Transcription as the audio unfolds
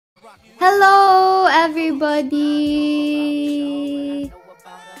Hello, everybody!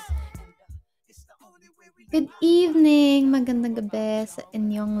 Good evening! Magandang gabi sa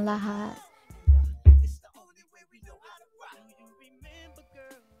inyong lahat.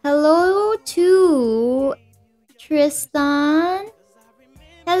 Hello to Tristan.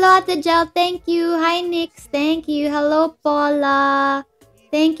 Hello, Ate Jel. Thank you. Hi, Nix. Thank you. Hello, Paula.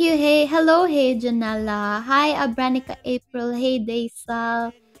 Thank you. Hey, hello, hey, Janella. Hi, Abranica April. Hey,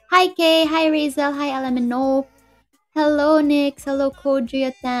 Daisal. Hi, Kay. Hi, Razel. Hi, Alamino. Hello, Nix. Hello,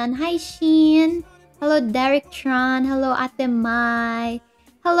 Kodriatan. Hi, Sheen. Hello, Derek Tran. Hello, Ate Mai.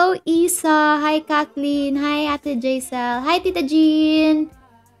 Hello, Isa. Hi, Kathleen. Hi, Ate Jaisel. Hi, Tita Jean.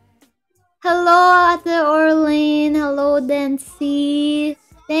 Hello, Ate Orlin. Hello, Dancy.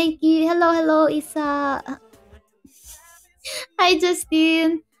 Thank you. Hello, Isa. Hi,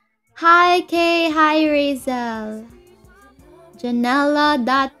 Justine. Hi, Kay. Hi, Razel. Janella,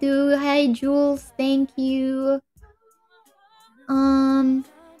 Datu. Hi, Jules. Thank you.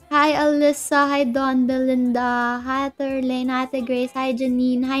 Hi, Alyssa. Hi, Dawn Belinda. Hi, Ate Erlene. Hi, Ate Grace. Hi,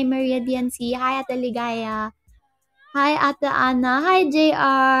 Janine. Hi, Maria DNC. Hi, Ate Ligaya. Hi, Ate Anna. Hi,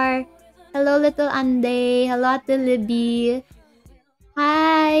 JR. Hello, Little Ande. Hello, Ate Libby.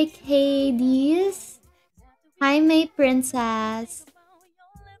 Hi, Kadies. Hi, my princess.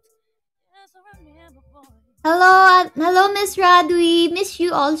 Hello, Miss Radwi. Miss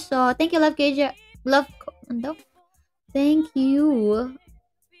you also. Thank you, Love KJ. Thank you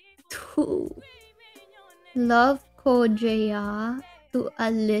to Love Kojaya, to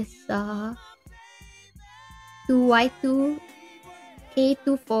Alyssa, to Y2,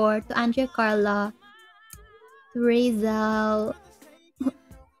 K24, to Andrea Carla, to Razel.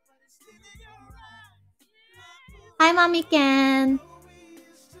 Hi, Mommy Ken.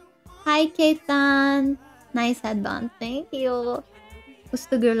 Hi, Kaitan. Nice headband. Thank you. Who's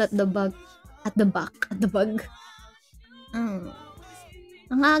the girl at the back? At the back. At the bug. Ang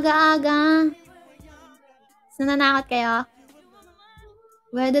aga-aga. Nananakot kayo?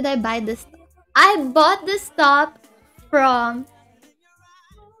 Where did I buy this? I bought this top from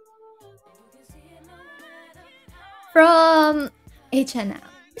H&M.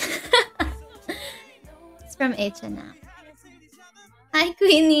 It's from H&M. Hi,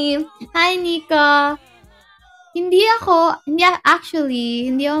 Queenie. Hi, Nika. Hindi ako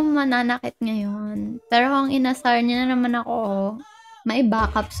mananakit ngayon. Pero kung inasar niya na naman ako, may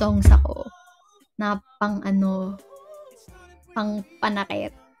backup songs ako na pang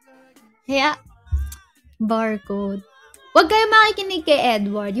panakit. Kaya, barcode. Huwag kayo makikinig kay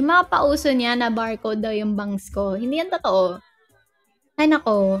Edward. Yung mga pauso niya na barcode daw yung bangs ko. Hindi yan totoo. Ay,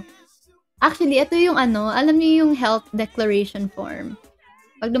 nako. Actually, ito yung alam niyo yung health declaration form.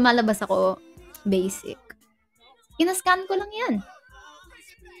 Pag lumalabas ako, basic. Kinascan ko lang yan.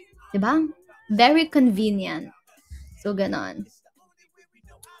 Diba? Very convenient. So, ganon.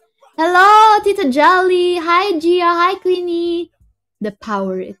 Hello, Tita Jolly. Hi, Gia. Hi, Queenie. The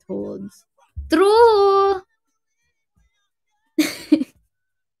power it holds. True!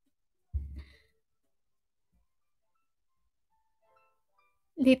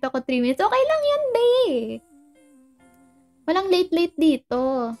 Late ako 3 minutes. Okay lang yan, babe. Walang late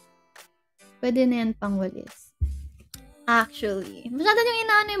dito. Pwede na yan pang walis. Actually, masyado yung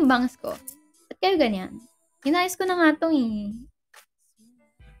inaano yung bangs ko. Ba't kayo ganyan? Inayos ko na nga itong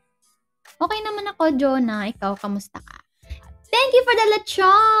Okay naman ako, Jonah. Ikaw, kamusta ka? Thank you for the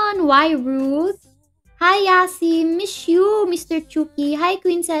lechon! Why, Ruth? Hi, Yasi. Miss you, Mr. Chucky. Hi,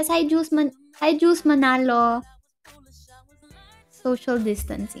 Quinces. Hi, Jules Manalo. Social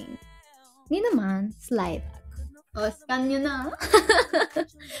distancing. Hindi naman. Slide. Scan nyo na.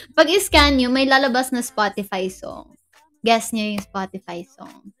 Pag i-scan nyo, may lalabas na Spotify song. Guess nyo yung Spotify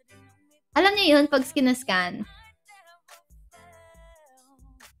song. Alam nyo yun, pag scan.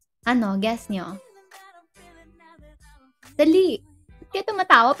 Guess nyo. Dali. Kaya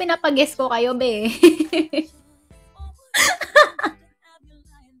tumatawa, pinapag-guess ko kayo, be.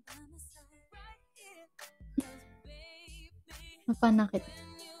 Mapanakit.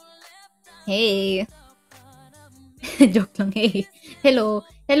 Hey. Joke lang, hey. Hello,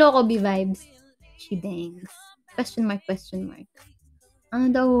 Kobe vibes. She bangs. Question mark. Ano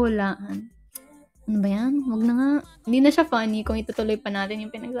daw hulaan? Ano ba yan? Huwag na nga. Hindi na siya funny kung itutuloy pa natin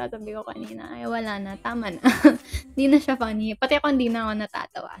yung pinagsasabi ko kanina. Ay, wala na. Tama na. Hindi na siya funny. Pati ako hindi na ako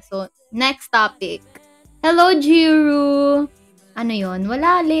natatawa. So, next topic. Hello, Jiru! Ano yon?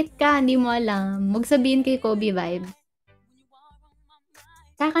 Wala, late ka. Hindi mo alam. Huwag sabihin kay Kobe vibe.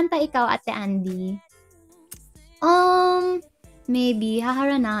 Kakanta ikaw, Ate Andy. Maybe,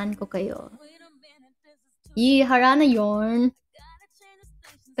 haharanahan ko kayo. Harana yorn.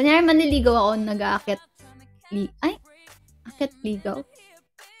 Kunyari manliligaw ako, nag-aakyat. Akyat ligaw?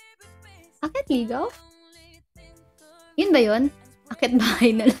 Akyat ligaw? Yun ba yun? Akyat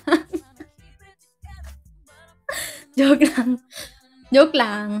bahay na lang. Joke lang. Joke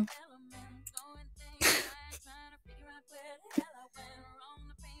lang.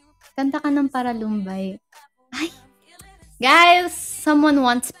 Kanta ka ng Paralumbay. Ay! Guys, someone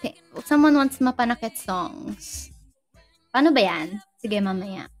wants mapanakit songs. Paano ba yan? Sige,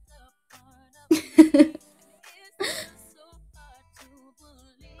 mamaya.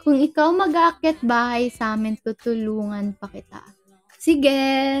 Kung ikaw mag-aakyat bahay sa amin, tutulungan pa kita. Sige.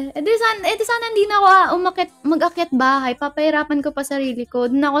 Edi sana hindi na ako mag-akyat bahay. Papahirapan ko pa sarili ko.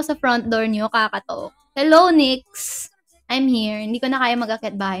 Doon ako sa front door niyo, kakatok. Hello, Nix. I'm here. Hindi ko na kaya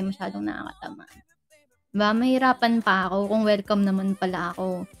mag-akyat bahay. Masyadong nakakatama. Diba? Mahirapan pa ako kung welcome naman pala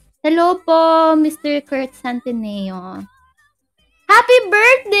ako. Hello po, Mr. Kurt Santineo. Happy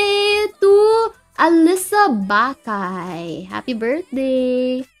birthday to Alyssa Bakay. Happy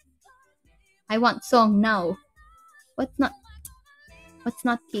birthday. I want song now. What's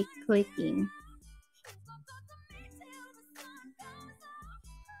not clicking?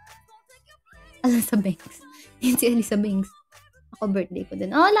 Alyssa Banks. Yun si Alyssa Banks. Ako birthday ko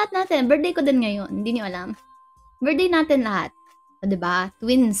din. Oh, lahat natin. Birthday ko din ngayon. Hindi niyo alam. Birthday natin lahat. O, diba?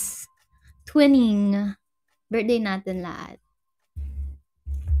 Twins. Twinning. Birthday natin lahat.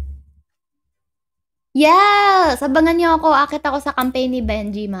 Yes! Abangan niyo ako. Akit ako sa campaign ni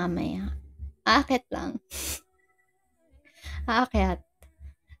Benji mamaya. Akit lang. Akit.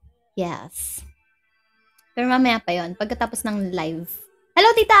 Yes. Pero mamaya pa yon pagkatapos ng live. Hello,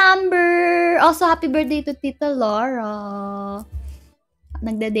 Tita Amber! Also, happy birthday to Tita Laura.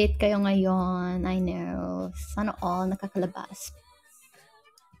 Nagda-date kayo ngayon. I know. Sana all nakakalabas.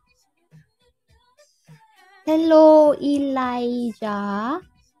 Hello, Elijah.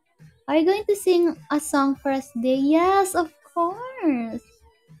 Are you going to sing a song for us today? Yes, of course.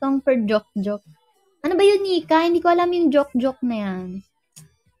 Song for Jok. Ano ba yun, Nika? Hindi ko alam yung Jok na yan.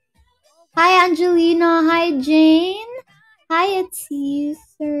 Hi, Angelina. Hi, Jane. Hi, it's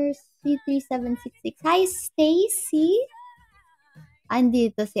User C3766. Hi, Stacy.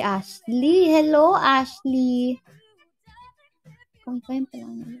 Andito si Ashley. Hello, Ashley. Kung kayo pa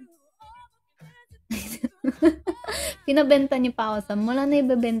lang. Pinabenta niyo pa ako sa mula na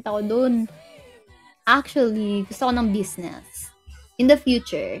ibebenta ko dun. Actually, gusto ko ng business. In the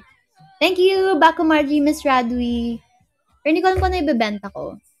future. Thank you, Bako Margie, Miss Radwi. Pero hindi ko alam kung na ibebenta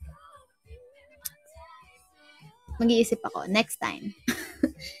ko. Mag-iisip ako. Next time.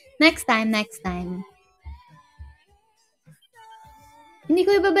 Next time. Hindi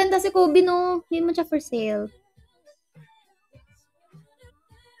ko ibebenta si Kobe, no. Hindi mo siya for sale.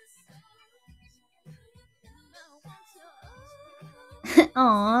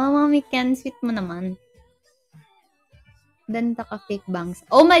 Aww, Mommy Ken, sweet mo naman. Benta ka fake bangs.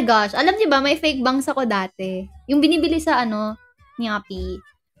 Oh my gosh, alam niyo ba, may fake bangs ako dati. Yung binibili sa Shopee.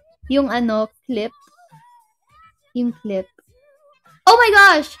 Yung clip. Yung clip. Oh my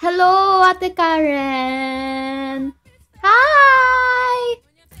gosh! Hello, Ate Karen! Hi!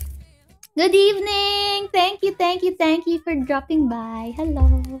 Good evening! Thank you for dropping by. Hello!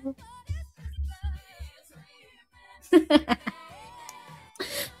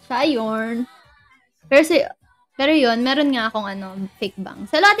 Siya yun. Pero yun, meron nga akong fake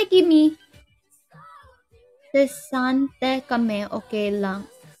bangs. Hello, Ate Kimi! Sesante kami, okay lang.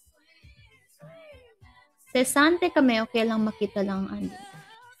 Sesante kami, okay lang makita lang.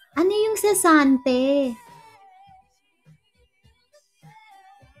 Ano yung sesante?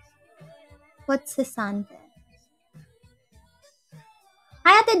 What's sesante?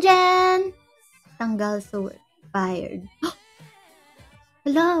 Hi, Ate Jen! Tanggal sa work. Fired.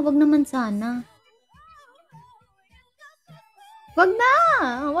 Hala, wag naman sana. Wag na!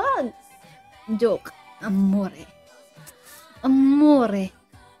 Wag! Joke. Amore.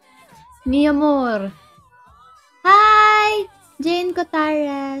 Mi amor. Hi! Jane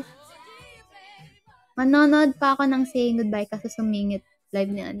Cotares. Manonood pa ako ng Saying Goodbye kasi sumingit live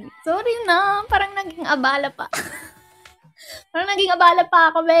ni Andi. Sorry na, parang naging abala pa.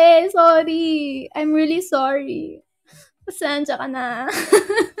 Ako, be. Sorry. I'm really sorry. Pasensya ka na.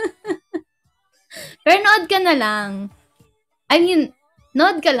 Pero nood ka na lang. I mean,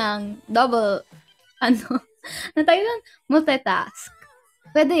 nood ka lang. Double, multitask.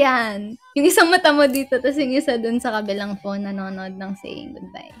 Pwede yan. Yung isang mata mo dito, tapos yung isa dun sa kabilang phone, nanonood ng Saying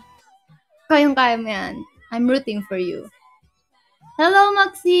Goodbye. Kaya mo yan. I'm rooting for you. Hello,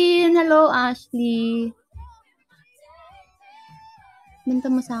 Maxine. Hello, Ashley. Benta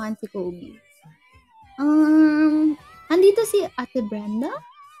mo sa akin si Kobe. Andito si Ate Brenda?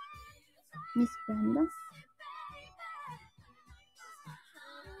 Miss Brenda?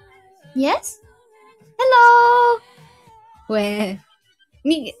 Yes? Hello! We.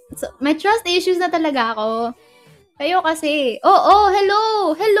 May trust issues na talaga ako. Kayo kasi. Oo, hello!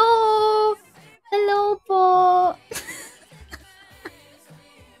 Hello! Hello po!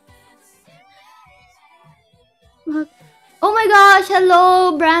 Oh my gosh!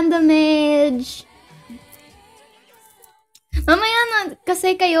 Hello, Brandamage! Mamaya na,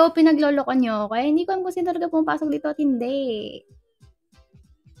 kasi kayo, pinagloloko nyo. Kaya hindi ko alam kung sino talaga pumapasok dito at hindi.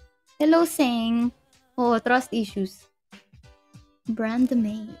 Hello, Seng. Oo, trust issues.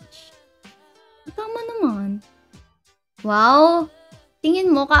 Brandamage. Tama naman. Wow! Tingin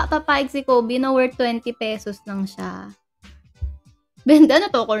mo, papayag si Kobe na worth 20 pesos lang siya. Benda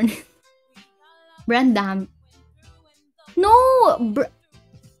na to, Cornet. Brandam. No!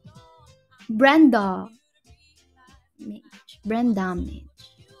 Brenda. Brand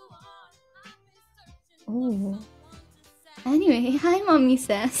damage. Oh. Anyway, hi, Mommy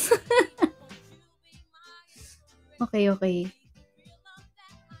says. Okay.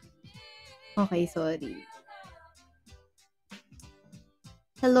 Okay, sorry.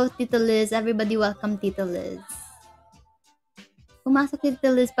 Hello, Tito Liz. Everybody welcome, Tito Liz. Pumasok si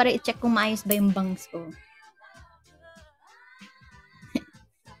Tito Liz para i-check kung maayos ba yung bangs ko.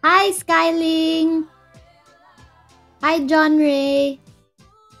 Hi, Skyling! Hi, John Ray!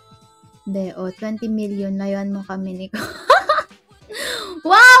 Be, 20 million. Layuan mo kami, Nico.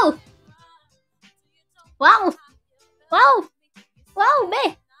 Wow! Wow! Wow! Wow,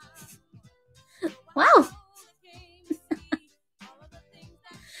 be! Wow!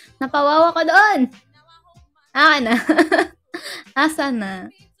 Napawawa ko doon! Na. Asa na?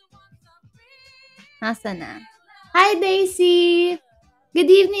 Hi, Daisy! Good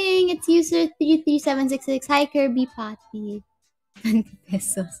evening! It's user 33766. Hi, Kirby Patty. 20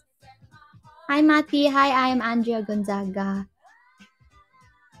 pesos. Hi, Mati. Hi, I am Andrea Gonzaga.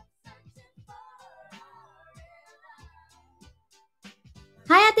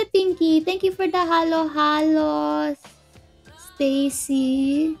 Hi, Ate Pinky. Thank you for the halos.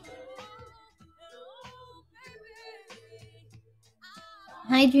 Stacy.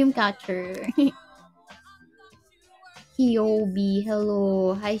 Hi, Dreamcatcher. Kyobi.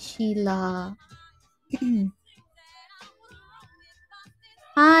 Hello. Hi, Sheila.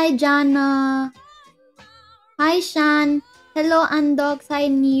 Hi, Jana. Hi, Shan. Hello, Andogs. Hi,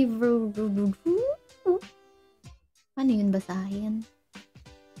 Nivu. Paano yun basahin?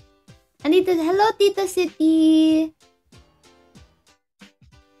 Andito, hello, Tita City.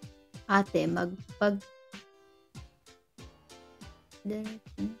 Ate,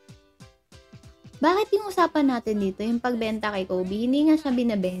 Bakit yung usapan natin dito, yung pagbenta kay Kobe, hindi nga siya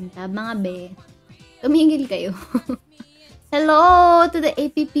binabenta, mga be. Tumigil kayo. Hello to the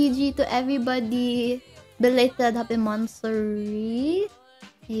APPG, to everybody. Belated happy monthsary.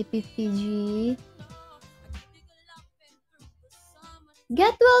 APPG.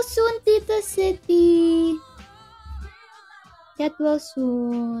 Get well soon, Tita City. Get well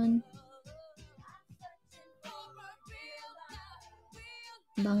soon.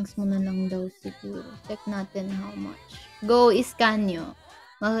 Bangs mo na lang daw siguro. Check natin how much. Go, iscan nyo.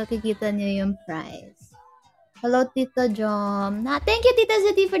 Makakikita nyo yung price. Hello, Tita Jom. Thank you, Tita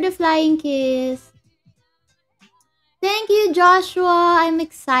City, for the flying kiss. Thank you, Joshua. I'm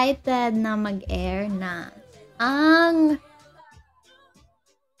excited na mag-air na ang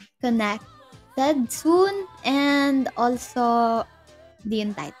Connected soon and also the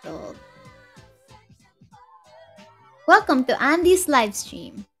entitled. Welcome to Andy's live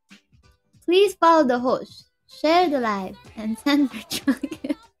stream. Please follow the host, share the live, and send virtual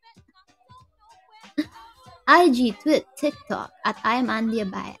gifts. IG, Twitter, TikTok at I am Andi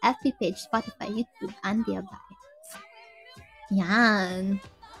Abaya, FB page, Spotify, YouTube, Andi Abaya. Yan.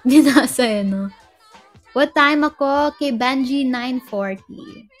 Binasa yun, no? What time ako? Kay Benji,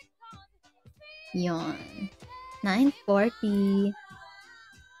 9:40. Yon. 9:40.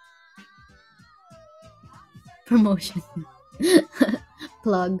 Promotion.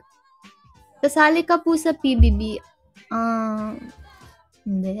 Plug. Kasali ka po sa PBB.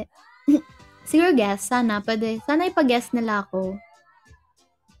 Hindi. Siguro guest. Sana. Pwede. Sana ipag-guest nila ako.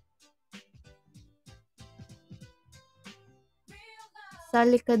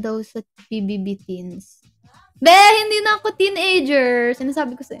 Sali ka daw sa PBB Teens. Be, hindi na ako teenager.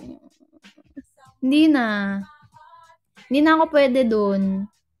 Sinasabi ko sa inyo. Hindi na ako pwede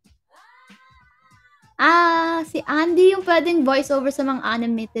dun. Si Andy yung pwedeng voiceover sa mga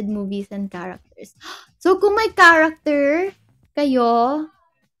animated movies and characters. So, kung may character kayo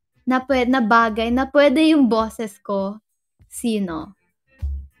na bagay na pwede yung boses ko, sino?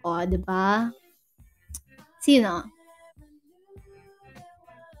 O, diba? Sino?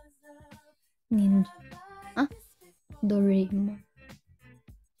 Ninja. Doraemon.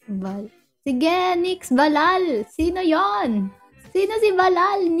 Sige, Nix Balal. Sino yon? Sino si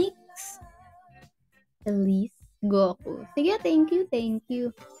Balal, Nix? Elise. Goku. Sige, thank you, thank you.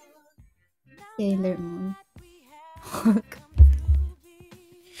 Sailor Moon.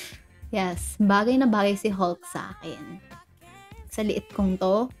 Yes, bagay na bagay si Hulk sa akin. Sa liit kong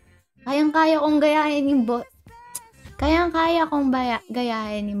to, kayang-kaya kong gayahin yung kayang-kaya kong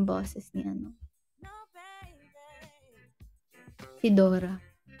gayahin yung boses ni ano. Si Dora.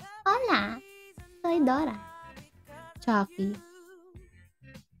 Hola, soy Dora. Chucky.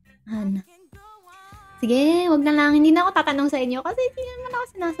 Hana. Sige, wag na lang. Hindi na ako tatanong sa inyo kasi hindi naman ako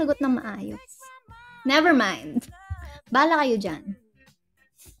sinasagot na maayos. Never mind. Bala kayo dyan.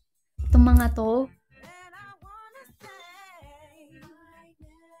 Itong mga to.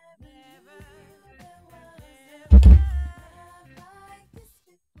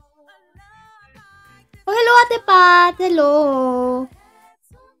 Oh, hello, Ate Pat. Hello.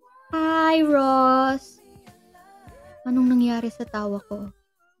 Hi, Ross. Anong nangyari sa tawa ko?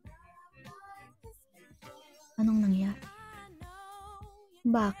 Anong nangyari?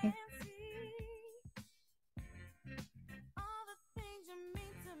 Bakit?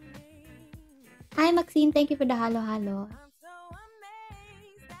 Hi, Maxine. Thank you for the halo-halo.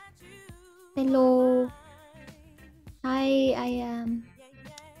 Hello. Hi, I am...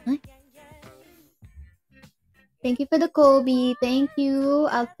 Huh? Thank you for the Kobe. Thank you,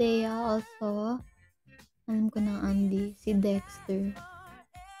 Althea also. Alam ko na, Andy. Si Dexter.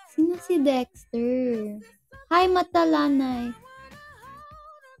 Sino si Dexter? Hi, Matalanay.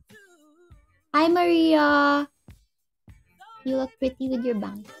 Hi, Maria. You look pretty with your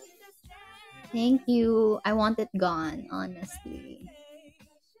bangs. Thank you. I want it gone, honestly.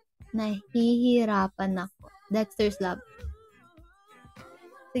 Nahihirapan ako. Dexter's Love.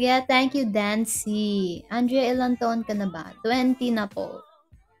 Sige, thank you, Dancy. Andrea, ilang taon ka na ba? 20 na po.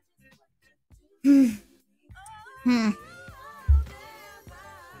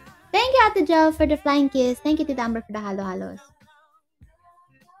 Thank you, Ate Jo, for the flying kiss. Thank you, Tita Amber, for the halo-halos.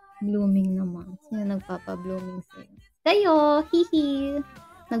 Blooming naman. Sino nagpapa-blooming sa'yo? Kayo, hihi.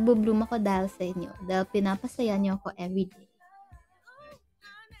 Nagbo-bloom ako dahil sa inyo. Dahil pinapasaya niyo ako everyday.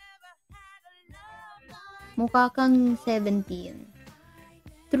 Mukha kang 17.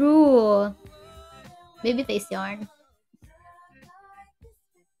 True. Baby face yarn.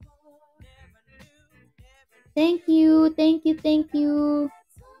 Thank you, thank you, thank you.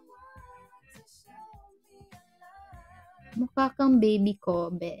 Mukha kang baby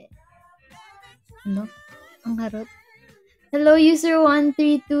ko, be. Ano? Ang harot. Hello, user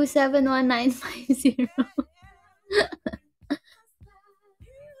 132719950.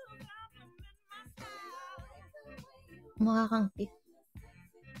 Mukha kang 50.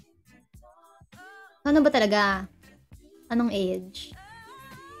 Ano ba talaga? Anong age?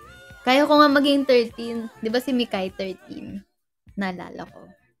 Kaya ko nga maging 13. Di ba si Mikay 13? Naalala ko.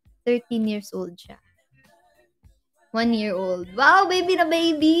 13 years old siya. 1 year old. Wow, baby na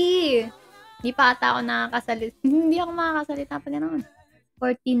baby! Hindi pa ata ako nakakasalit. Hindi ako makakasalita pa gano'n.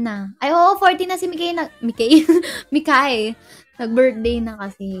 14 na. Ay, oo, 14 na si Mikay. Mikay. Nag-birthday na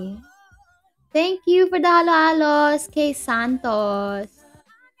kasi. Thank you for the halo-halos kay Santos.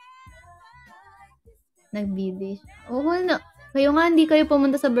 Nag-birthday siya. Oo na. Kayo nga, hindi kayo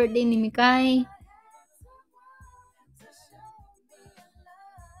pumunta sa birthday ni Mikay.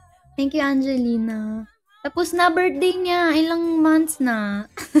 Thank you, Angelina. Tapos na birthday niya. Ilang months na.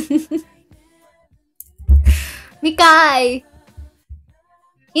 Mikay!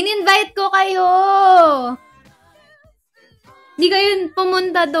 In-invite ko kayo! Hindi kayo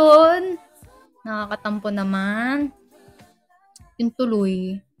pumunta doon. Nakakatampo naman. Yung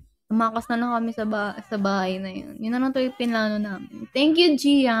tuloy. Tumakas na lang kami sa bahay na yun. Yun na lang ito yung pinlano namin. Thank you,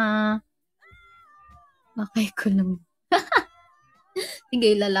 Gia. Makay ko lang.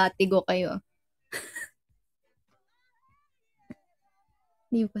 Sige, lalatigo kayo.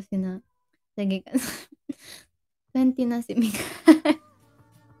 Hindi ko kasi na. Sige ka. 20 na si Mika.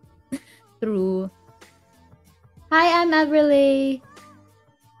 True. Hi, I'm Everly.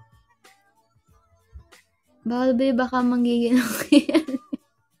 Balbe, baka manggigil ako yan.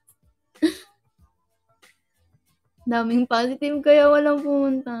 Daming positive kaya walang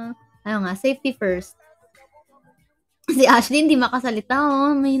pumunta. Ayaw nga, safety first. Si Ashley hindi makasalita,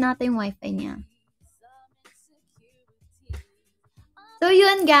 oh. May hinata yung wifi niya. So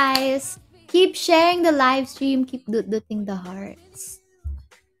yun, guys. Keep sharing the live stream. Keep dut-duting the hearts.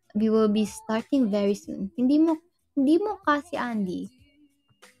 We will be starting very soon. Hindi mo kasi, Andy.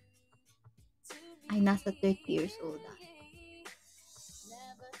 ay nasa 30 years old.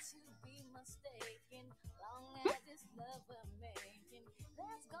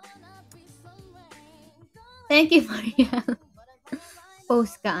 Thank you, Maria.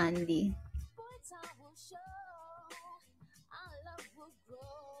 Post ka, Andy.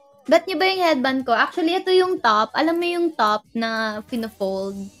 Ba't niyo ba yung headband ko? Actually, ito yung top. Alam mo yung top na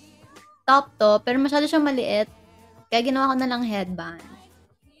pino-fold. Top to, pero masyado siyang maliit. Kaya ginawa ko na lang headband.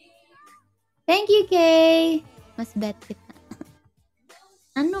 Thank you, Kay! Mas bet kita.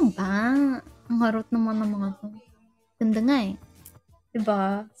 Ano ba? Ang harot naman ng mga to. Ganda nga eh.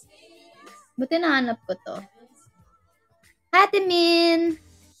 Diba? Buti nahanap ko to. Ate Min!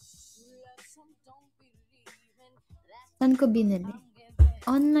 Saan ko binili?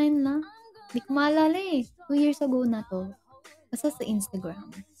 Online lang. Hindi ko maalala eh. 2 years ago na to. Basta sa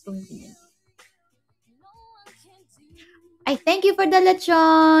Instagram. So, binili. Ay, thank you for the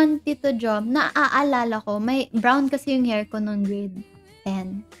lechon, Tito Jom. Naaalala ko, may brown kasi yung hair ko noong grade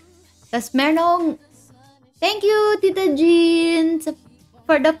 10. Tapos meron akong, thank you, Tita Jean,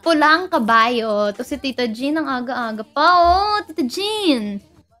 for the pulang kabayo. Tapos si Tita Jean ang aga-aga pa. Oh, Tita Jean,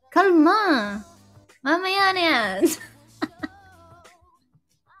 kalma. Mamaya na yan.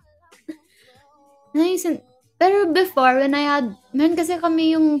 Nice. Pero before, when I had, meron kasi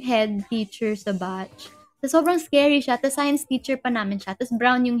kami yung head teacher sa batch. So, sobrang scary siya. Tapos science teacher pa namin siya. Tapos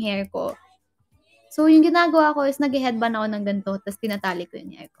brown yung hair ko. So, yung ginagawa ko is nag-headband ako ng ganito. Tapos tinatali ko yung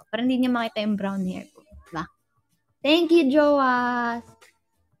hair ko. Para hindi niya makita yung brown hair ko. Diba? Thank you, Joas.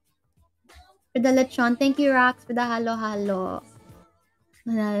 For the lechon. Thank you, Rax, for the halo-halo.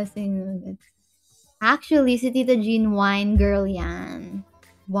 Nalalasing. Actually, si Tita Jean, wine girl yan.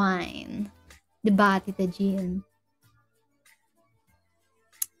 Wine. Diba, Tita Jean?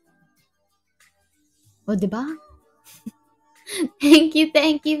 O, diba?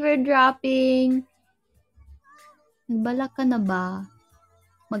 Thank you for dropping. Nagbalak ka na ba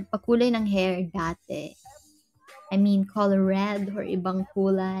magpakulay ng hair dati? I mean, color red or ibang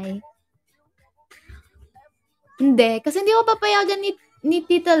kulay? Hindi, kasi hindi ako papayagan ni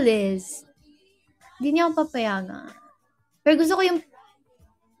Tita Liz. Hindi niya ako papayagan. Pero gusto ko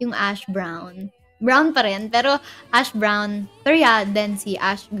yung ash brown. Brown pa rin, pero ash brown. Pero yeah, then si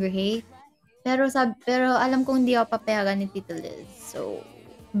ash gray. Pero alam kong hindi ako papayagan ni Tita Liz. So,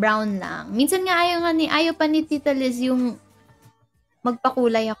 brown lang. Minsan nga ayaw pa ni Tita Liz yung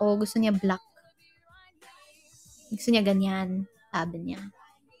magpakulay ako. Gusto niya black. Gusto niya ganyan. Sabi niya.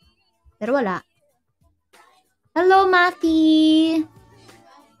 Pero wala. Hello, Maki!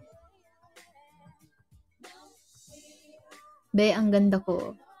 Be, ang ganda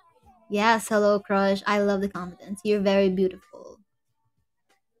ko. Yes, hello, crush. I love the confidence. You're very beautiful.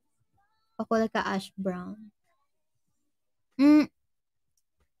 Pakulay ka ash brown.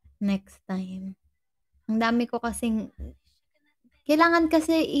 Next time. Ang dami ko kasing... Kailangan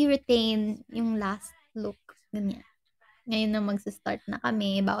kasi i-retain yung last look. Ganyan. Ngayon na magsa-start na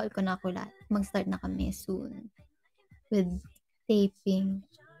kami. Bawal ko na kulat. Mag-start na kami soon. With taping.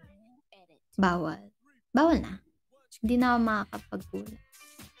 Bawal. Bawal na. Hindi na ako makakapagkulat.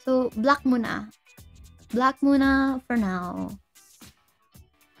 So, black muna. Black muna for now.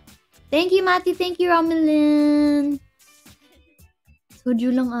 Thank you, Mati. Thank you, Romelyn. Soju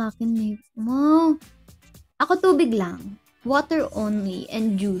lang akin eh. Wow. Ako tubig lang. Water only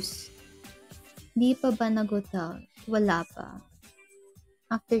and juice. Di pa ba nagutal? Wala pa.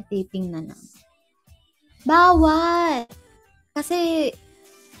 After taping na lang. Bawal! Kasi,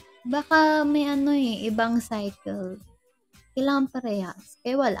 baka may ibang cycle. Kailangan parehas.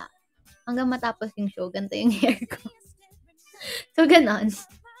 Kaya wala. Hanggang matapos yung show, ganito yung hair ko. So, ganon.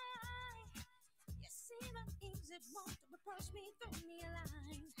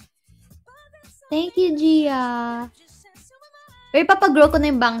 Thank you, Gia. Pero ipapagrow ko na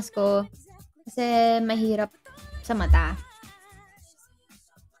yung bangs ko. Kasi mahirap sa mata.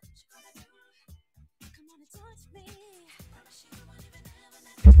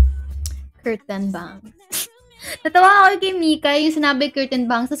 Curtain bangs. Natawa ako kay Mika, yung sinabi curtain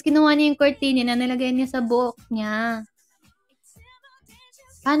bangs, tapos kinuha niya yung cortina na nilagay niya sa buhok niya.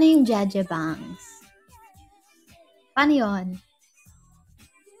 Paano yung Jaja bangs? Paano yun?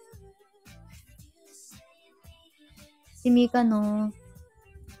 Si Mika, no?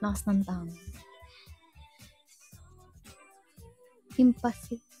 Lakas ng tama. Yung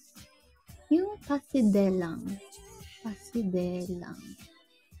pasidelang.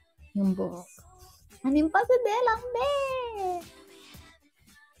 Yung buhok. Ano yung pasidelang, be?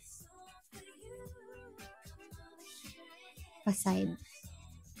 Paside.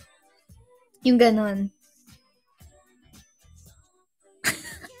 Yung ganon.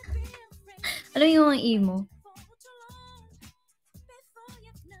 Ano yung emo?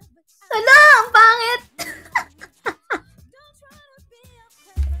 Ala, ang pangit!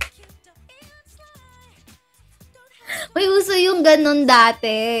 Uy, uso yung ganon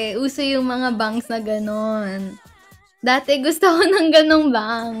dati. Uso yung mga bangs na ganon. Dati gusto ko ng ganong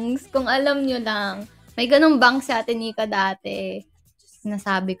bangs. Kung alam nyo lang. May ganong bangs sa atin, Nika, dati.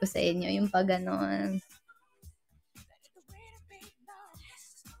 Nasabi ko sa inyo, yung pag ganon.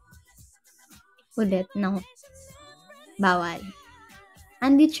 Ulit, no. Bawal.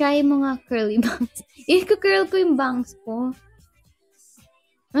 Andi, try mo nga curly bangs. I-curl ko yung bangs ko.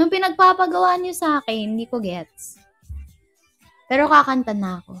 Anong pinagpapagawa niyo sa akin? Hindi ko gets. Pero kakanta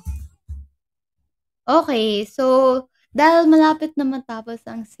na ako. Okay, so, dahil malapit na matapos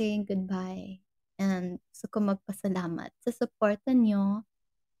ang saying goodbye, and gusto ko magpasalamat sa supporta nyo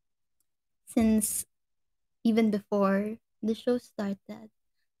since even before the show started.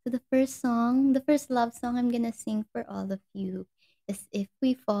 So the first love song I'm gonna sing for all of you is If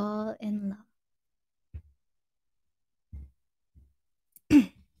We Fall in Love.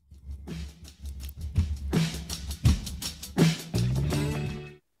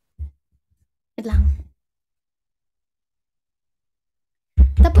 Wait lang.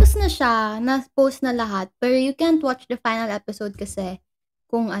 Tapos na siya, na-post na lahat, pero you can't watch the final episode kasi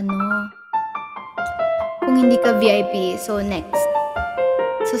kung hindi ka VIP. So next.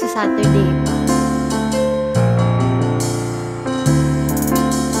 So sa Saturday pa.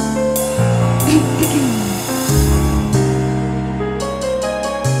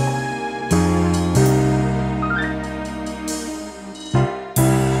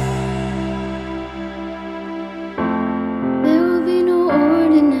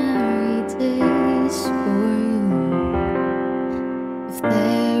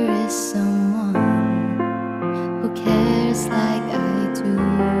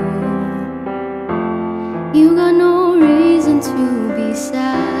 You got no reason to be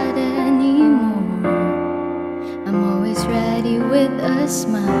sad anymore. I'm always ready with a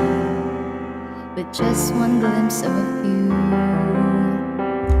smile, with just one glimpse of you.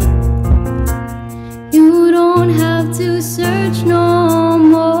 You don't have to search no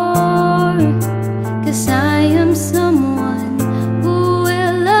more, 'cause I am someone who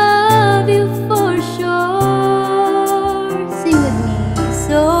will love you for sure. Sing with me.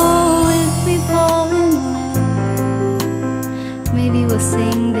 So if we fall in love, maybe we'll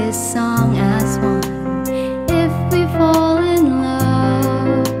sing this song as one. If we fall in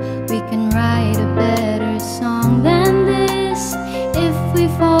love, we can write a better song than this. If we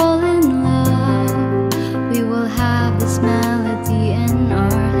fall in love, we will have this melody in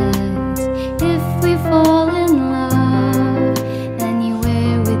our heads. If we fall in love,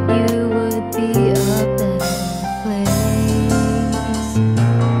 anywhere with you would be a better place.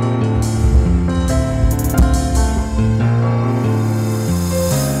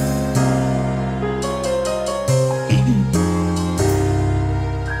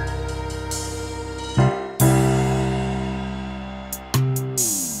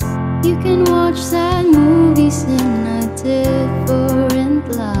 You can watch sad movies in a different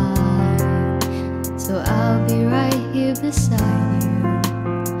light, so I'll be right here beside you,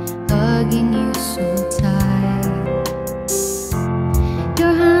 hugging you so tight.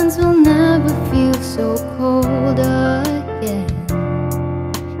 Your hands will never feel so cold again,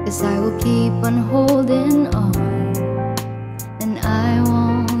 'cause I will keep on holding on, and I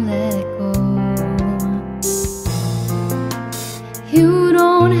won't let go. You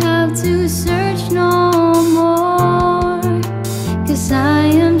don't have to search no more, 'cause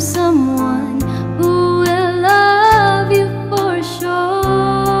I am someone who will love you for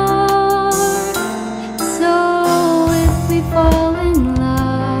sure. So if we fall in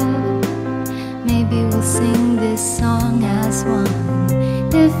love, maybe we'll sing this song as one.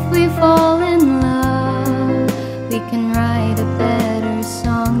 If we fall in love, we can write a better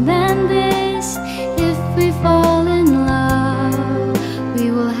song than this. If we fall in love, we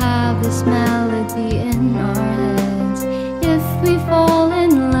will have this melody in our heads. If we fall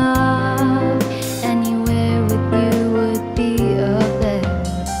in love, anywhere with you would be a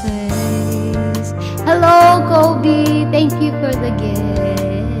better place. Hello, Kobe. Thank you for the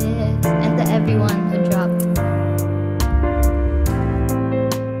gift, and to everyone who dropped.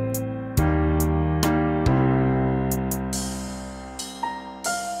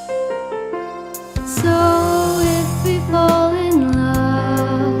 So if we fall in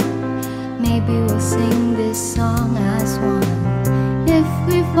love, maybe we'll sing this song as one. If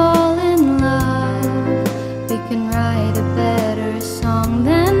we fall in love, we can write a better song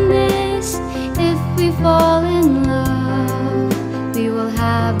than this. If we fall in love, we will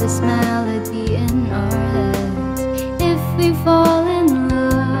have this melody our heads. If we fall in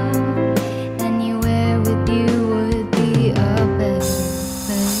love, anywhere with you would be a better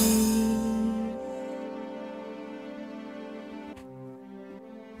place.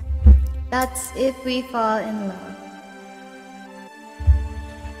 That's if we fall in love.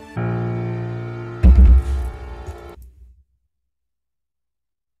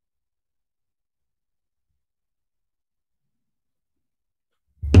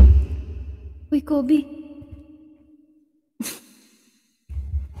 Uy, Kobe.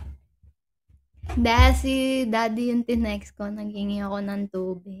 Dahil si daddy yung tinext ko, naghingi ako ng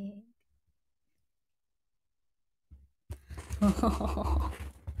tubig.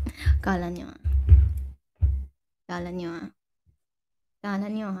 Kala nyo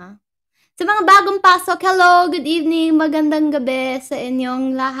ha? Sa mga bagong pasok, hello, good evening, magandang gabi sa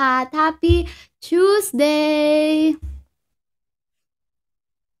inyong lahat. Happy Tuesday!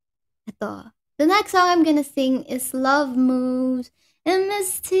 Ito. The next song I'm gonna sing is Love Moves in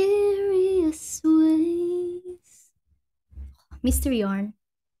Mysterious Ways. Mystery yarn.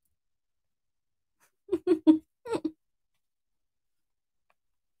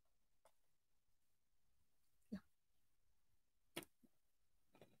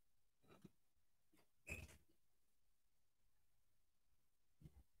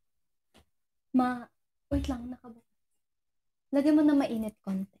 Wait lang, nakabukas. Lagyan mo na mainit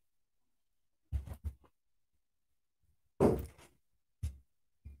konti.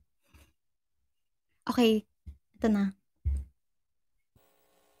 Okay, ito na.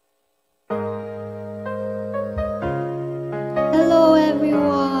 Hello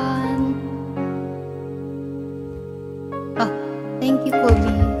everyone! Oh, thank you Kobe.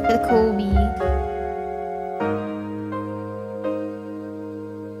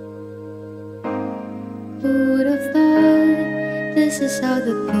 Who would have thought this is how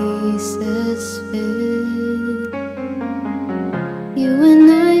the pieces fit? You and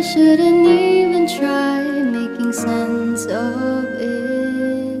I shouldn't even try making sense of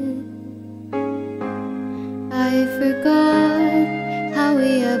it. I forgot how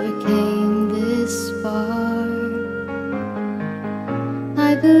we ever came this far.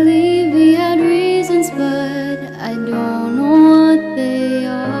 I believe we had reasons, but I don't know what they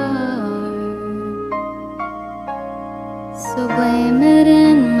are. So blame it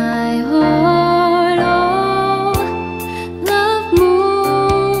in my heart. Oh, love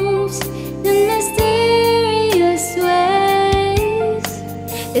moves in mysterious ways.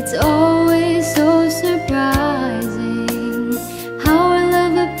 It's always so surprising how our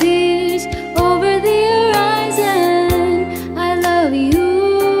love appears over the horizon. I love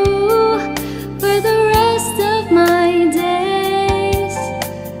you for the rest of my days,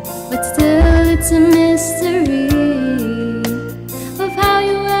 but still it's a mystery of how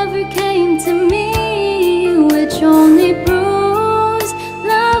you ever came to me, which only proves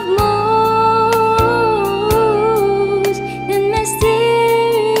love moves in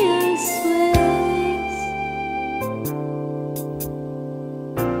mysterious ways.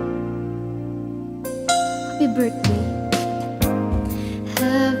 Happy birthday.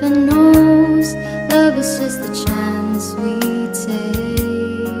 Heaven knows love is just a chance we take.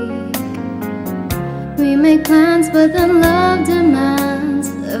 We make plans, but then love demands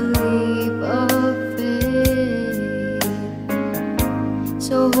a leap of faith.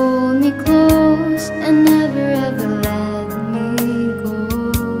 So hold me close and never ever let me go.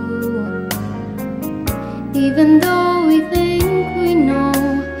 Even though we think we know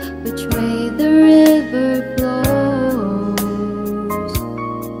which way the river flows,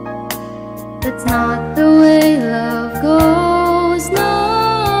 that's not the way love goes. No,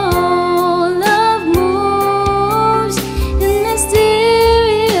 love moves in mysterious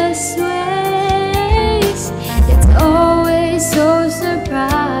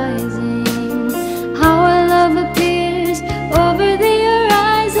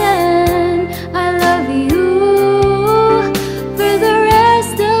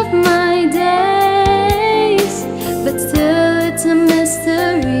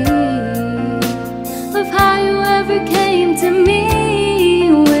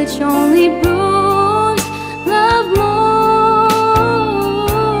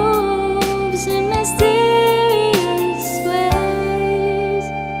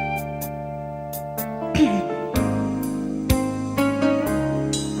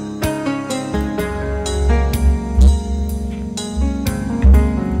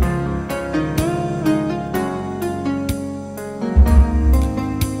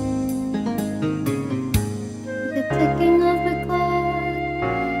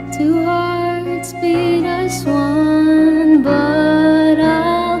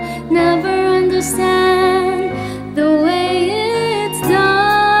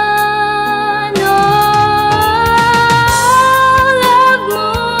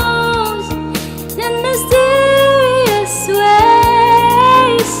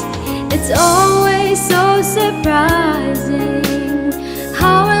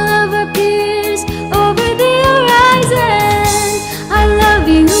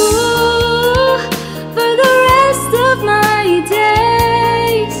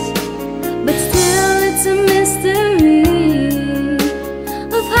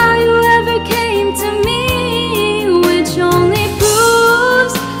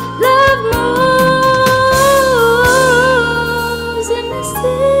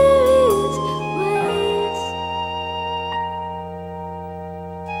mysterious ways.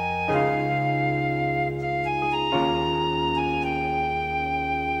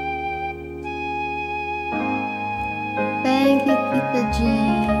 Thank you, Tita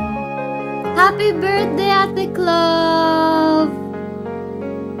Jean. Happy birthday, Ate Clove!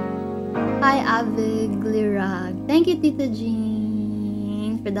 Hi, Avig Lirag. Thank you, Tita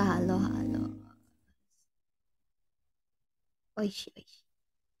Jean, for the halo-halo. Oishi, oishi.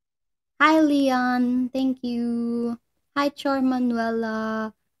 Hi, Leon. Thank you. Hi, Chor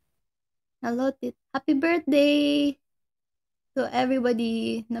Manuela. Hello, Tit. Happy birthday to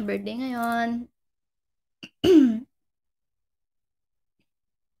everybody na birthday ngayon.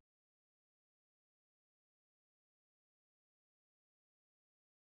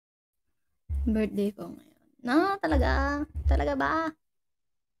 Birthday ko ngayon. No, talaga? Talaga ba?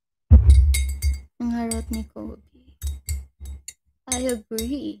 Ang harot ni Kobe. I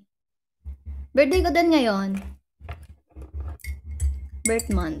agree. Birthday ko din ngayon. Birth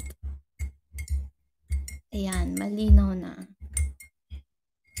month. Ayan, malinaw na.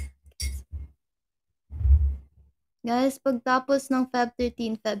 Guys, pagtapos ng Feb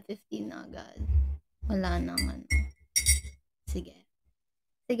 13, Feb 15 na agad. Wala nang ano. Sige.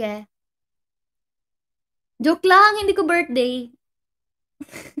 Sige. Joke lang, hindi ko birthday.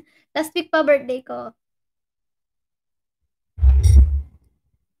 Last week pa birthday ko.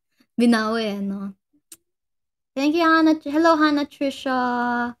 Binawi, no? Thank you, Hannah. Hello, Hannah Trisha.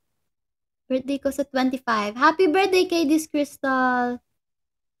 Birthday ko sa 25. Happy birthday, Katie's Crystal.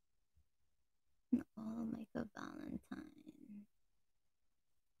 Oh my God, Valentine.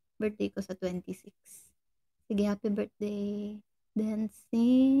 Birthday ko sa 26. Sige, happy birthday.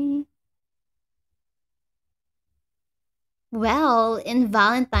 Dancing. Well, in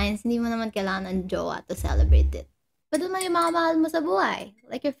Valentine's, hindi mo naman kailangan ng jowa to celebrate it. Pwede mo yung mga mahal mo sa buhay.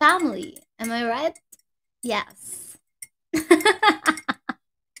 Like your family. Am I right? Yes.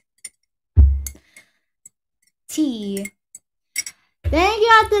 Tea. Thank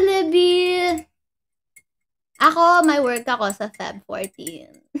you, Ate Libby. Ako, may work ako sa Feb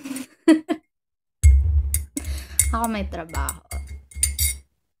 14. Ako may trabaho.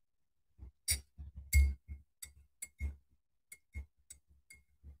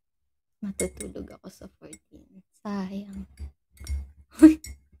 Matutulog ako sa 14. Sayang.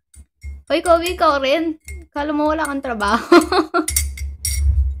 Hoy, Kobe, ikaw rin. Kala mo wala kang trabaho.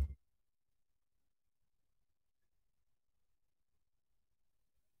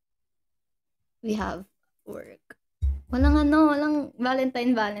 We have work. Walang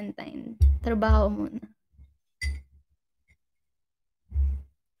Valentine. Trabaho muna.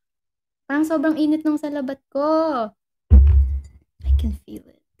 Parang sobrang init nung salabat ko. I can feel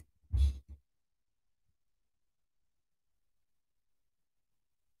it.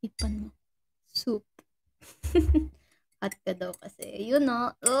 Ipan mo. Soup. Hot ka daw kasi. You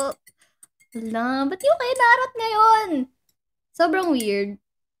know. Oh. Wala. Ba't yung kayo narat ngayon? Sobrang weird.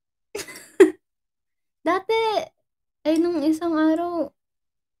 Dati, ay nung isang araw,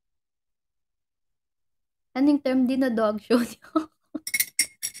 anong term din na dog show niyo?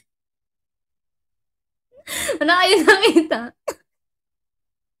 Wala kayo nakita.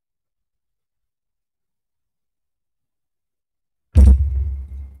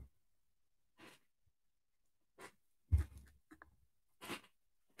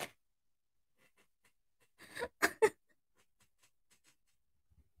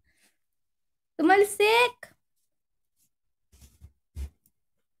 Tumalsik!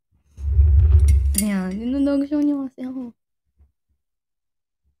 Ayan, dinudog show niyo kasi ako.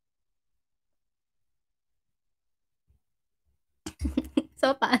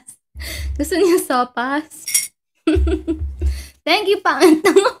 Sopas. Gusto niyo sopas? Thank you, pangit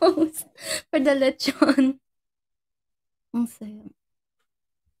ng host, for the lechon. Ang saya.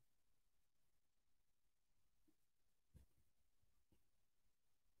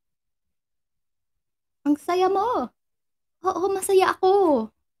 Ang saya mo. Oo, masaya ako.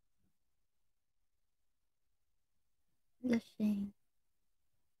 Lasing.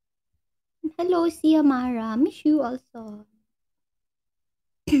 Hello, Siamara. Miss you also.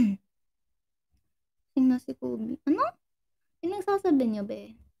 Sing na si Kobe. Ano? Pinagsasabi niyo,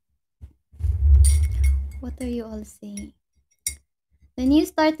 be? What are you all saying? When you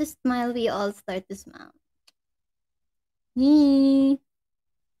start to smile, we all start to smile.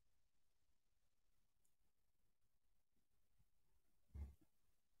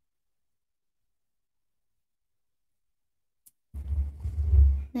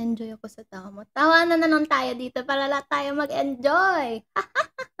 Na-enjoy ako sa tao mo. Tawanan na lang tayo dito para lahat tayo mag-enjoy.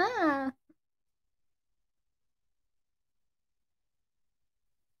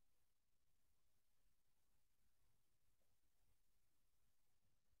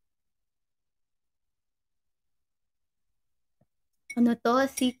 Ano to?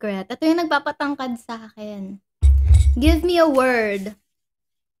 Secret. Ito yung nagpapatangkad sa akin. Give me a word.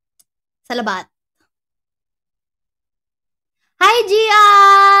 Salabat. Hi,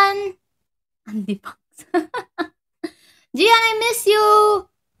 Gian! Andi Bangs. Gian, I miss you!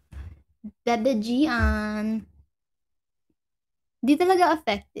 Bebe Gian. Di talaga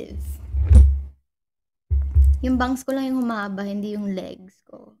effective. Yung bangs ko lang yung humaba, hindi yung legs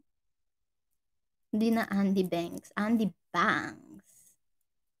ko. Hindi na Andy Banks. Andy Banks.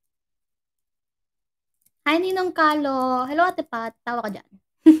 Hi, Ninong Kalo. Hello, Ate Pat. Tawa ka dyan.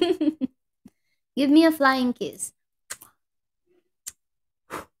 Give me a flying kiss.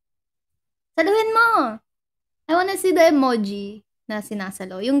 Saluhin mo! I wanna see the emoji na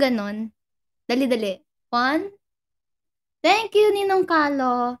sinasalo. Yung ganon. Dali-dali. 1. Thank you, Ninong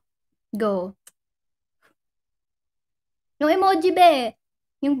Kalo. Go. Yung emoji, be.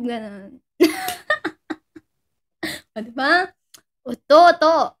 Yung ganon. O, diba? O,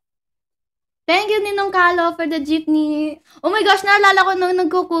 to. Thank you, Ninong Kalo, for the jeepney. Oh my gosh, naalala ko nung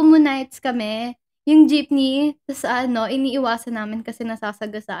nagko-Kumu nights kami. Yung jeepney, tas iniiwasan namin kasi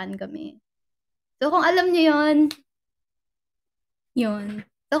nasasagasaan kami. So, kung alam nyo yun.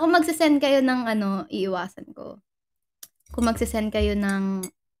 So, kung magsisend kayo ng iiwasan ko. Kung magsisend kayo ng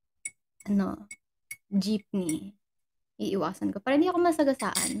jeepney, iiwasan ko. Para hindi ako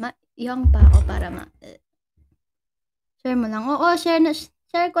masagasaan. Young pa ako para share mo lang. Oo,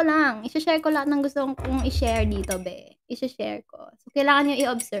 share ko lang. I-share ko lahat ng gusto kong i-share dito, be. I-share ko. So, kailangan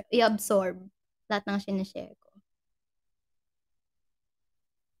nyo i-absorb lahat ng sinishare ko.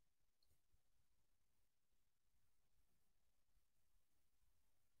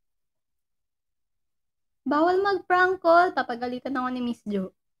 Bawal mag-prank call. Papagalitan ako ni Miss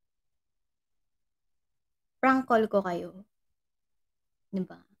Jo. Prank call ko kayo.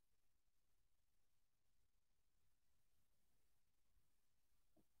 Diba?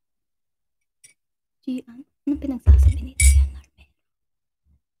 Gian? Ano pinagsasabi ni Gian Armero?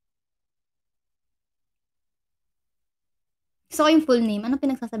 Gusto ko yung full name. Ano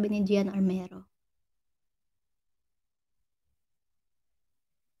pinagsasabi ni Gian Armero?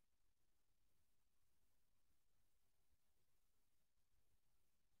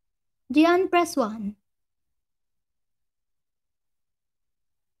 Gian, press 1.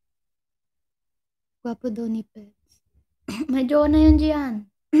 Gwapo daw ni Pets. May jowa na yun,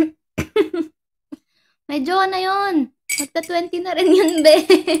 Gian. May jowa na yun. Magta-20 na rin yun, be.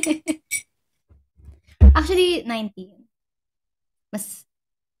 Actually, 19. Mas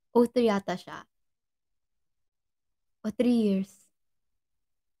 03 yata siya. O 3 years.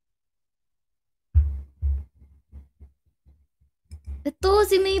 Ito,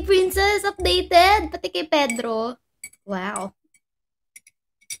 si May Princess, updated. Pati kay Pedro. Wow.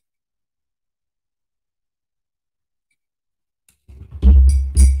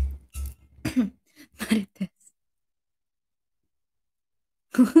 Marites.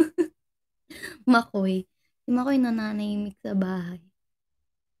 Makoy. Si Makoy nananahimik sa bahay.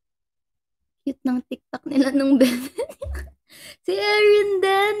 Cute ng TikTok nila nung bebe. Si Erin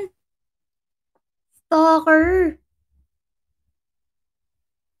din. Stalker.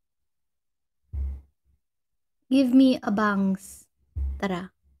 Give me a bangs.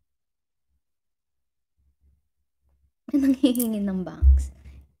 Tara. Anong hihingi ng bangs?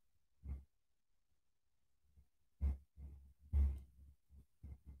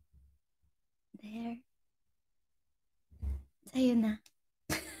 There. Sa'yo na.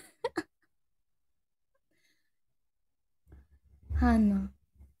 Ano?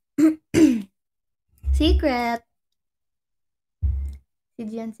 Secret. Si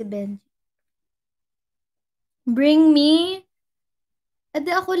Gian, si Benji. Bring me?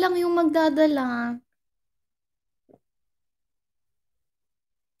 Edi ako lang yung magdadala.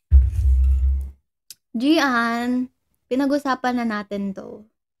 Gian, pinag-usapan na natin to.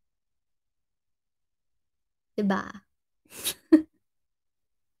 Diba?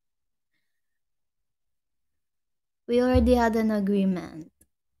 We already had an agreement.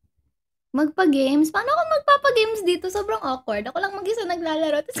 Magpa-games? Paano ako magpapa-games dito? Sobrang awkward. Ako lang mag-isa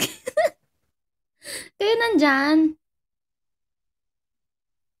naglalaro. Kayo nandyan.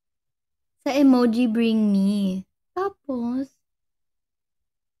 Sa emoji, bring me. Tapos,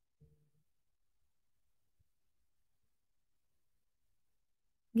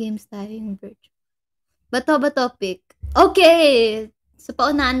 games tayo yung virtual. Bato ba topic? Okay! So,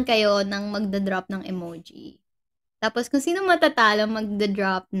 paunahan kayo ng magda-drop ng emoji. Tapos, kung sino matatalo,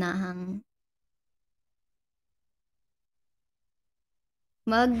 magda-drop ng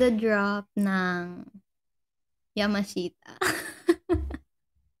Yamashita.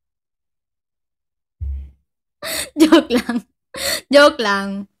 Joke lang. Joke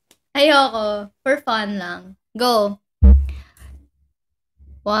lang. Ayoko. For fun lang. Go.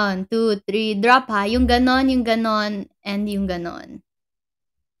 1, 2, 3. Drop ha. Yung ganon, and yung ganon.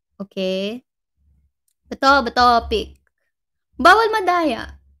 Okay? Bato, pick. Bawal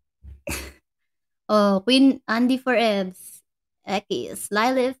madaya. Oh, Queen Andi for Ebs. X.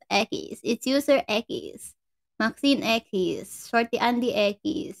 Lilith X. It's user X. Maxine X. Shorty Andy X.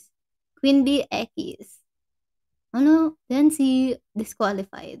 Queen B X. Ano? Then si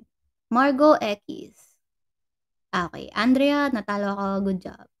disqualified. Margo X. Okay. Andrea, natalo ako. Good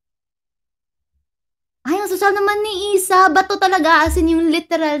job. Ay, ang social naman ni Isa. Bato talaga. As in yung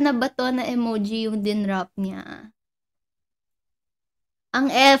literal na bato na emoji yung dinrap niya. Ang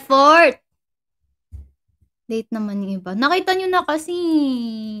effort. Date naman yung iba. Nakita nyo na kasi.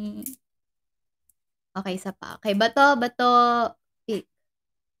 Okay, isa pa. Okay, bato, pick.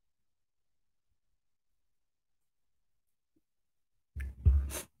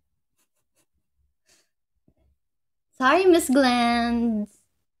 Sorry, Miss Glens.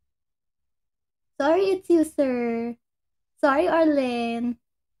 Sorry, it's you, sir. Sorry, Arlen.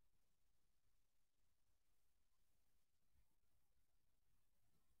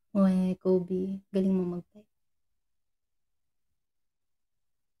 Uy, Kobe. Galing mo mag-type.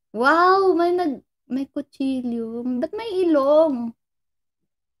 Wow, may kutsilyo. Ba't may ilong?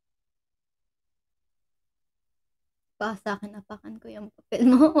 Pa sa akin, apakan ko yung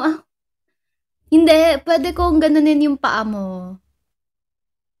papel mo. Wow. Hindi, pwede kong ganunin yung paa mo.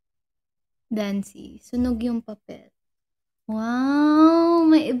 Dancy, sunog yung papel. Wow,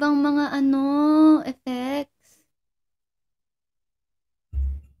 may ibang mga effects.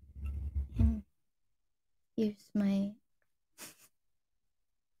 Here's my...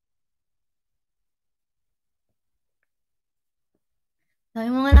 Sabi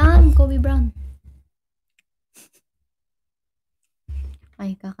mo nga lang, Kobe Brown.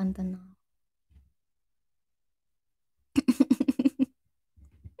 Ay, kakanta na ako.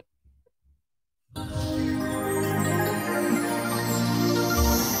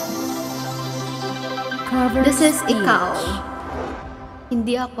 This is ikaw.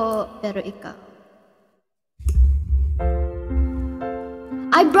 Hindi ako, pero ikaw.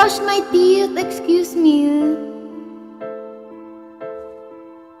 I brushed my teeth, excuse me.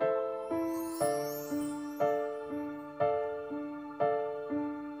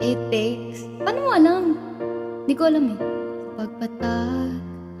 It takes. Paano mo alam? Di ko alam eh. Pagpatag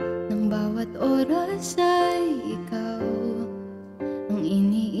ng bawat oras ay ikaw ang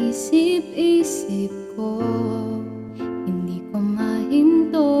iniisip-isip ko. Hindi ko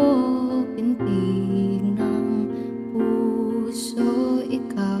mahinto, pintig ng puso.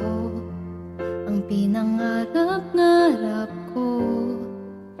 Ikaw ang pinangarap-ngarap ko.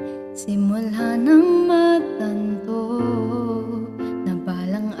 Simula ng matanto na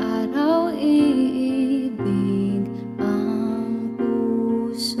balang araw iibig ang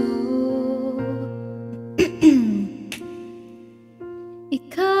puso.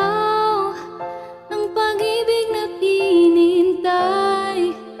 Ikaw ang pag-ibig na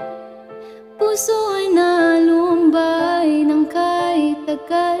pinintay. Puso ay nalumbay ng kahit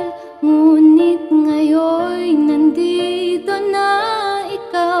tagal. Ngunit ngayon'y nandito na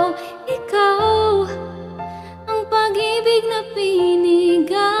ikaw. Ikaw ang pag-ibig na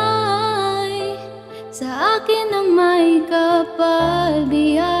pinigay sa akin ang may kapal.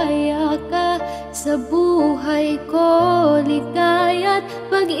 Biyaya ka sa buhay ko, ligaya't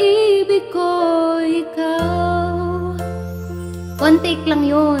pag-ibig ko, ikaw. One take lang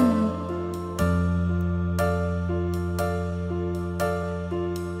yun.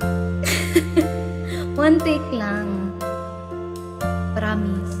 One take lang.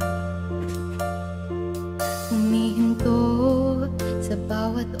 Promise. Humihinto sa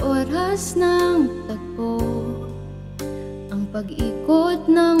bawat oras ng tagpo ang pag-ikot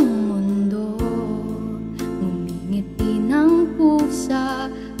ng mundo. Ngumingiti ng pusa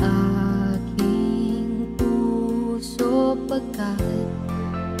aking puso pagkat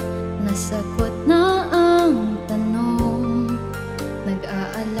nasagot na ang tanong.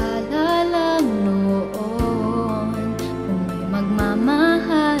 Nag-aalala lang noon kung may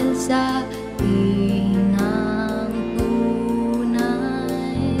magmamahal sa akin ng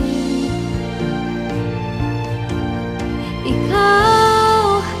tunay. Ikaw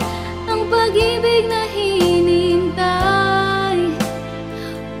ang pag-ibig na hinintay.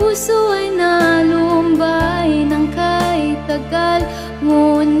 Puso ay nalumbay ng kahit tagal.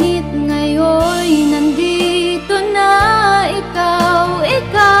 Ngunit ngayon'y nandito na ikaw.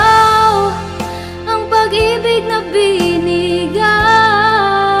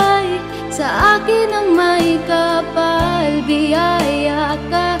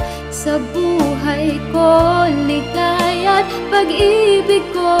 pag-ibig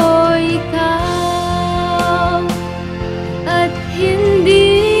ko ikaw. At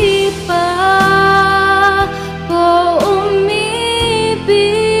hindi pa ko umibig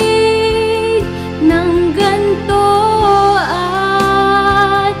ng ganito,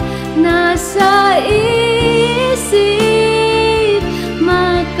 at nasa isip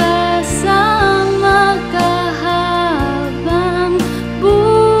makasama ka habang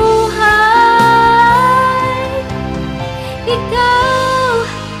buhay. Ikaw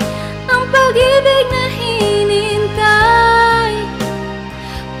ang pag-ibig na hinintay,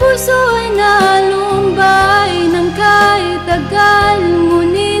 puso ay nalumbay ng kahit tagal,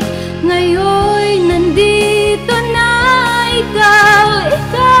 ngunit ngayon nandito na ikaw.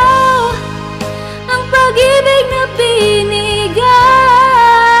 Ikaw ang pag-ibig na binigay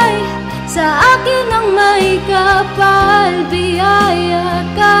sa akin ng may kapal. Biyaya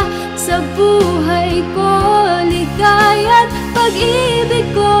ka sa buhay ko, ligaya't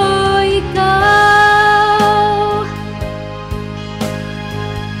pag-ibig ko ikaw.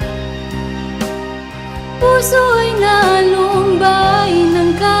 Puso ay nalumbay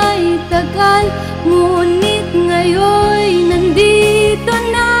ng kahit tagal, ngunit ngayon nandito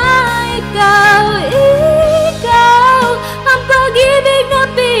na ikaw. Ikaw ang pag-ibig na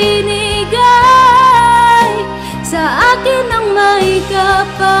binigay sa akin ng may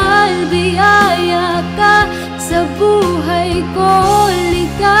kapal. Biyaya ka sa buhay ko,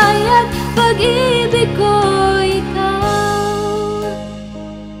 ligaya't pag-ibig ko ikaw.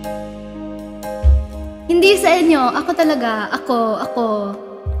 Hindi sa inyo, ako talaga, ako.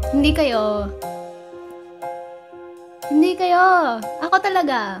 Hindi kayo. Hindi kayo. Ako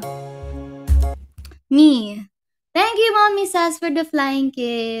talaga. Me. Thank you, Mommy Sass, for the flying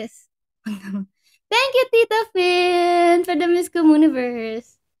kiss. Thank you, Tita Finn, for the Miss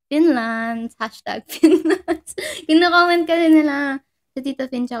Communiverse. Finlands. Hashtag Finlands. Kino-comment ka din nila si Tita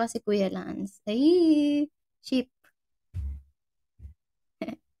Finn tsaka si Kuya Lance. Ay, sheep.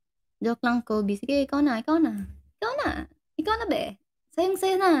 Joke lang, Kobe. Sige, ikaw na. Ikaw na, be.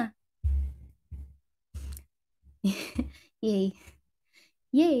 Sayang-saya na. Yay.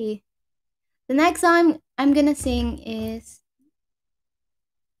 Yay. The next song I'm gonna sing is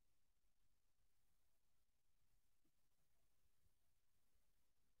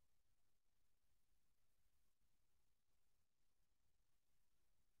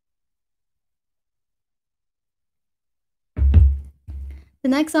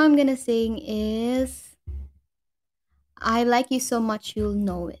I Like You So Much You'll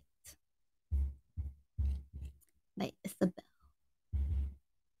Know It by Isabel.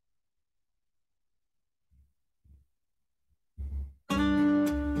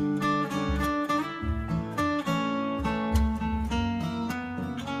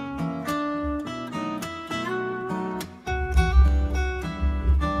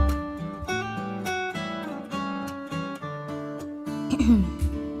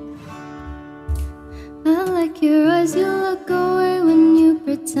 I like your eyes, you look away when you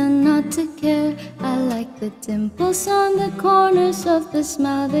pretend not to care. I like the dimples on the corners of the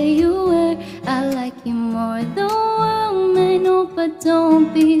smile that you wear. I like you more, the world may know, but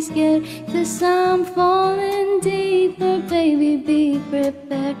don't be scared, 'cause I'm falling deeper, baby, be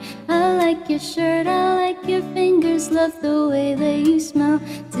prepared. I like your shirt, I like your fingers, love the way that you smell.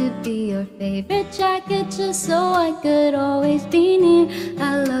 To be your favorite jacket just so I could always be near.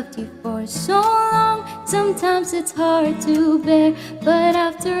 I loved you for so long, sometimes it's hard to bear, but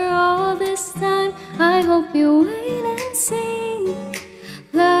after all this time, I hope you wait and see.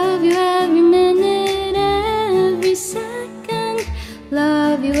 Love you every minute, every second.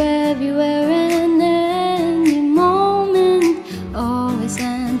 Love you everywhere and any moment. Always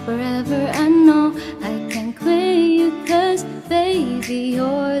and forever, I know I can't quit you, 'cause baby,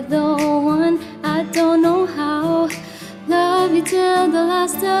 you're the one. I don't know how. Love you till the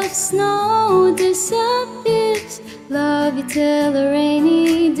last of snow disappears. Love you till the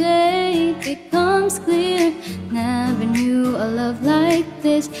rainy day becomes clear. Never knew a love like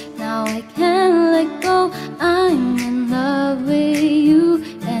this. Now I can't let go. I'm in love with you,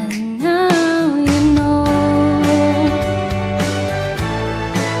 and now you know.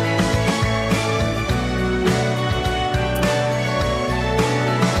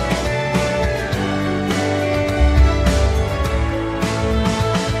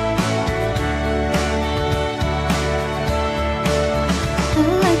 I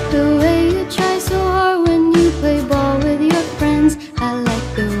like the way you try so hard when you play ball with your friends. I like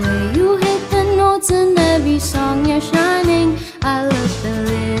the way you hit the notes in every song you're shining. I love the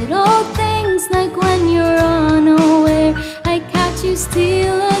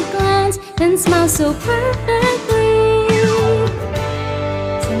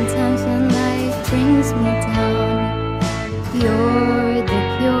Sometimes when life brings me down, you're the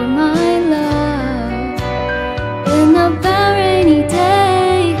cure, my love. In a bad rainy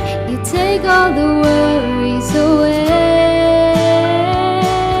day, you take all the worries away.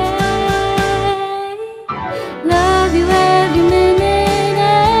 Love you every minute,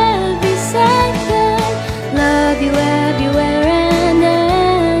 every second. Love you everywhere and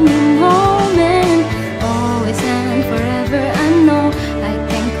any moment. Always and forever, I know I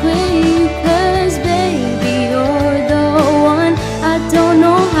can quit you, 'cause baby, you're the one. I don't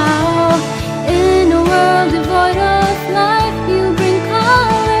know how. In a world devoid of life, you bring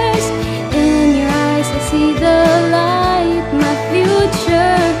colors. In your eyes I see the light, my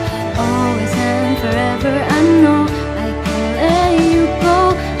future. Always and forever, I know I can't let you go.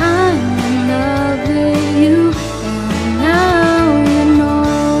 I'm in love with you, and now you know.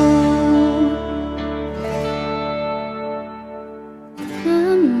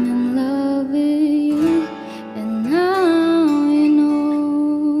 I'm in love with you, and now you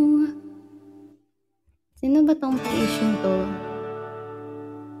know. Sino ba tong patient to?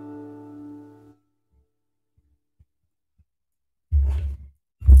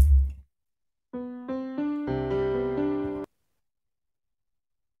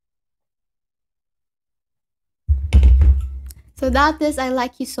 So that is I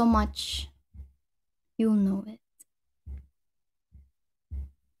Like You So Much. You'll know it.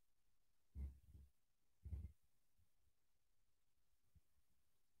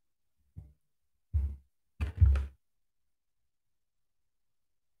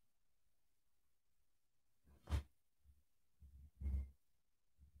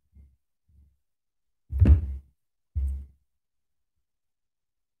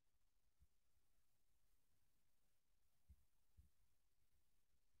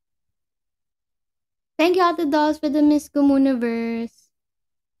 Thank you, Ate Dolls, for the Miss Communiverse.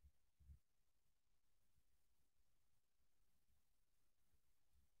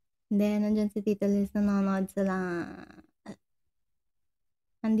 Hindi, nandyan si Tita Liz, nanonood sila.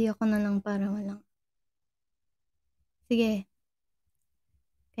 Hindi ako na lang para walang. Sige.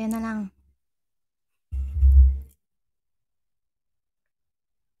 Kaya na lang.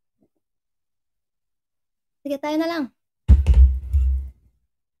 Sige, tayo na lang.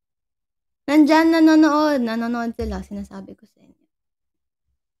 Nandyan nanonood sila, sinasabi ko sa inyo.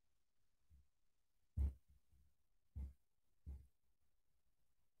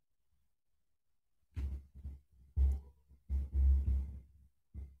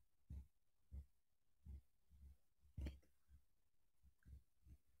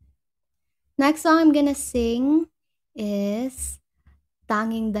 Next song I'm gonna sing is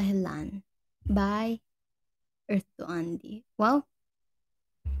Tanging Dahilan by Earth to Andi. Well,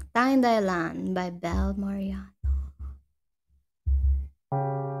 Tanging Dahilan by Belle Mariano.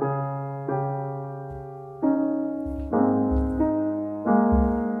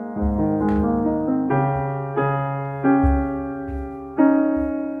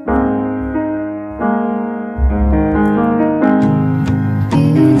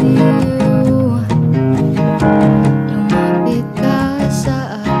 Lumapit ka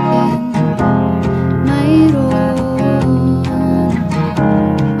sa akin, mayroon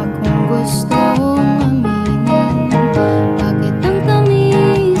akong gustong aminin. Bakit ang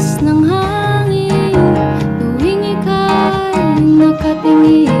tamis ng hangin tuwing ika'y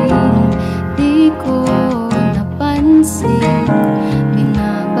nakatingin? Di ko napansin,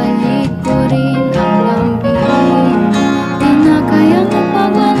 binabalik ko rin ang lambing. Di na kayang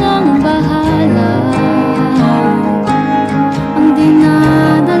ipagwalang bahala ang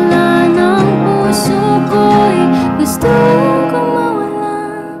dinadala ng puso ko'y gusto kong mawala.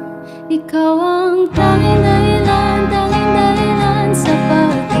 Ikaw ang tanging dahilan sa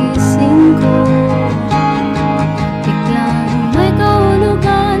pagising ko. Biglang may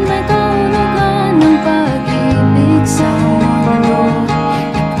kahulugan ng pag-ibig sa mundo.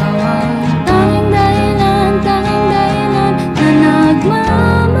 Ikaw ang tanging dahilan na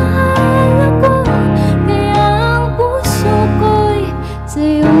nagmamahal ako. Kaya ang puso ko'y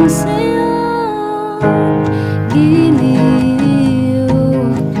sayong-sayo, giliw.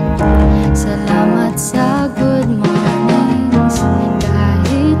 Salamat sa good mornings,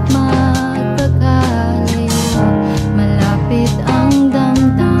 kahit magkakalayo. Malapit ang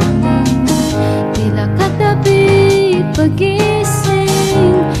damdamin, tila katabi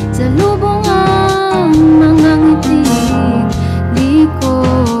pagising. Sa lubong ang mga ngiti, di ko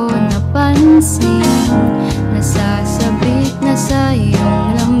napansin. Nasasabik na sa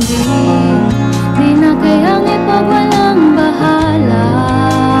iyong lambing. Di na kayang ipagwalang bahala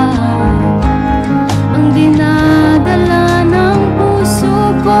ang dinadala ng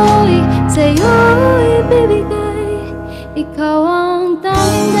puso ko.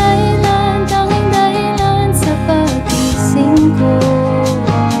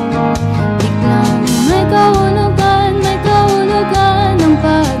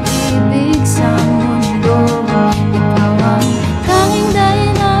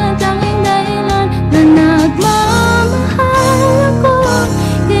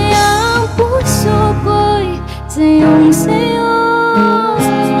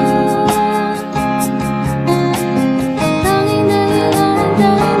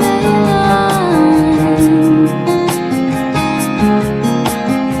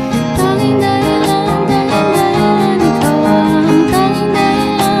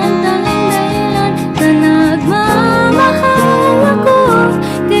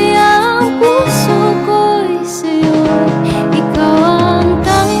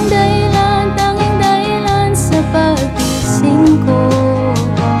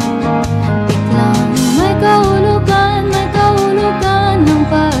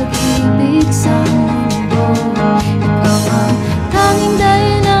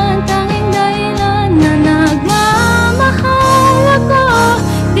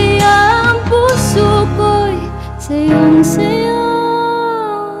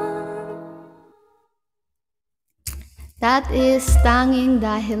 is Tanging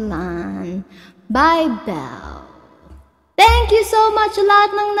Dahilan by Belle. Thank you so much sa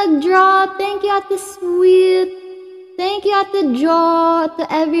lahat ng nag-drop. Thank you, Ate Sweet. Thank you, Ate Jo, to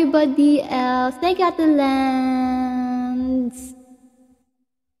everybody else. Thank you, Ate Lance.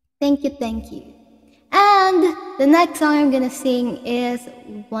 Thank you, thank you. And the next song I'm gonna sing is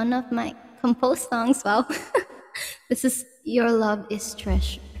one of my composed songs. Wow. This is Your Love is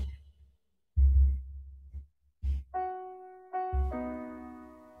Treasure.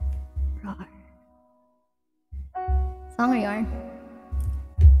 Roar. Song or yarn?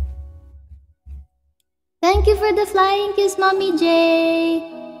 Thank you for the flying kiss, Mommy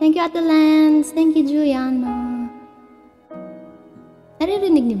J. Thank you, Ate Lance. Thank you, Juliana.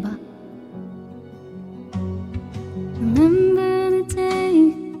 Naririnig niyo ba? Remember the day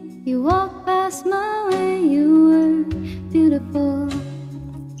you walked past my way, you were beautiful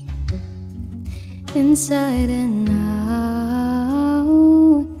inside and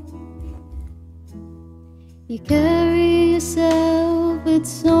out. You carry yourself with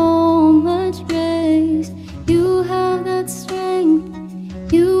so much grace. You have that strength,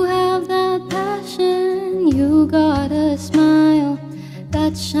 you have that passion. You got a smile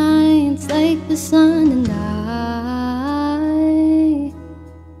that shines like the sun, and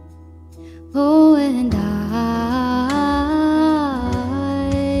oh, and I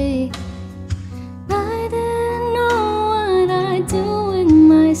didn't know what I'd do with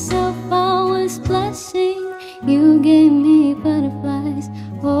myself. I was blushing, you gave me butterflies.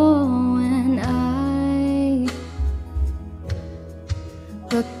 Oh, and I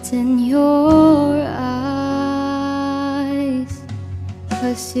looked in your eyes,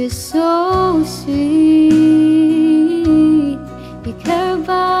 'cause you're so sweet. You care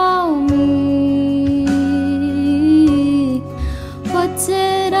about me. What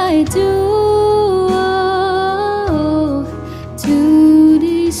did I do to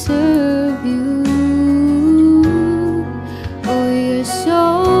deserve you? Oh, you're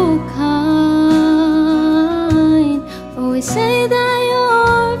so kind. Always say that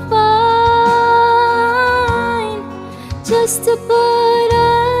you're fine, just to put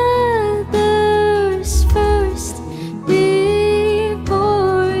others first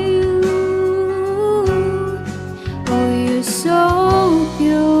before you. Oh, you're so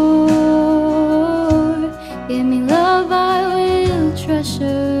pure. Give me love I will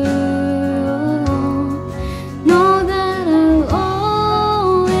treasure. Know that I'll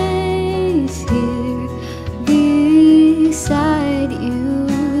always here beside you,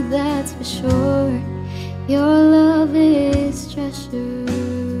 that's for sure. Your love is treasure.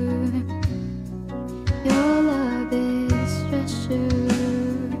 Your love is treasure.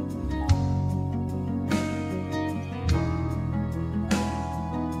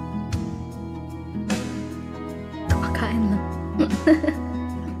 Kakakain lang.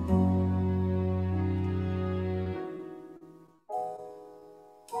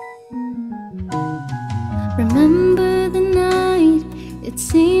 Remember the night, it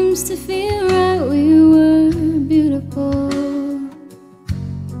seems to feel right. We were beautiful,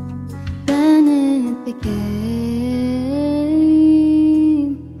 then it became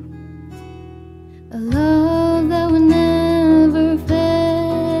a love that would never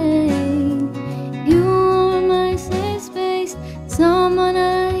fade. You are my safe space, someone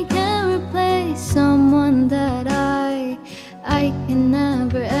I can't replace, someone that I can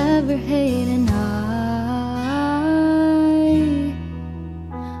never ever hate. And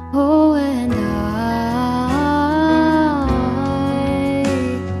oh, and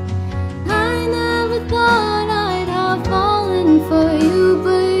I never thought I'd have fallen for you,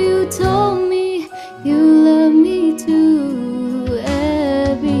 but you told me you love me too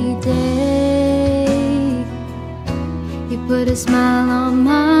every day. You put a smile on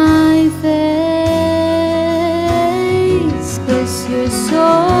my face, 'cause you're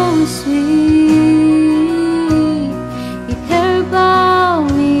so sweet. You care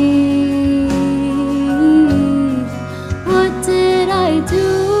about me. What did I do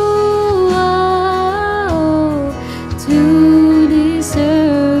to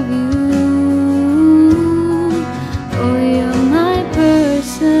deserve you? Oh, you're my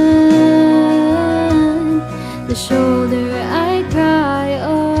person, the shoulder I cry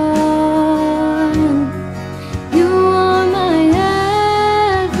on. You are my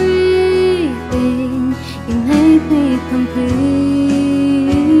everything.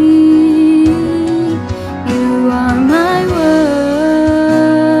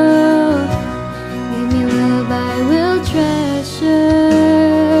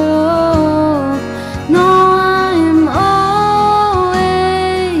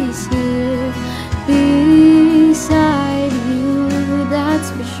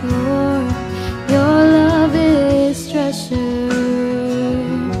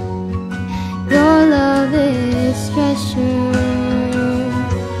 is treasure.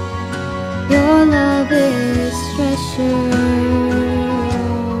 Your love is treasure.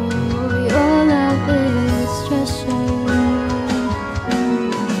 Your love is treasure.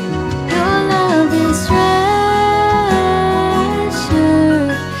 Your love is treasure.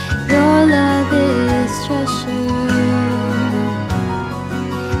 Your love is treasure.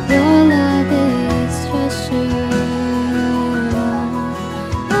 Your love is treasure.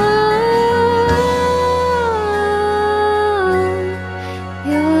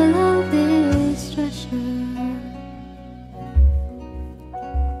 Your love is treasure.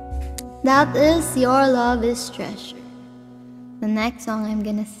 That is Your Love is Treasure. The next song I'm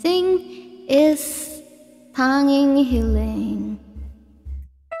gonna sing is Tanging Hiling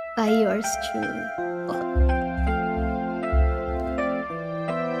by yours truly.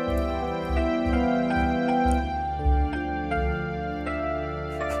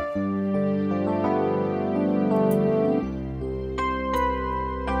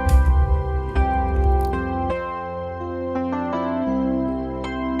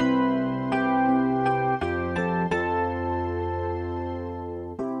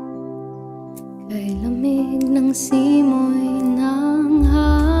 Kay lamig ng simoy ng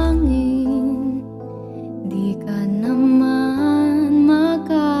hangin, di ka naman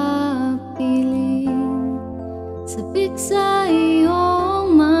makapiling. Sabik sa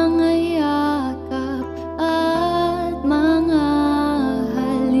iyong mga yakap at mga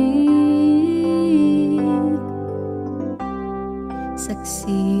halik.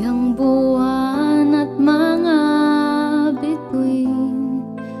 Saksi ang buwan at mga bituin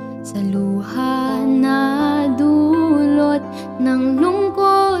sa luha na dulot ng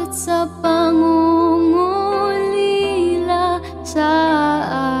lungkot sa pangungulila sa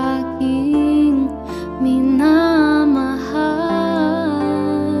aking minamahal.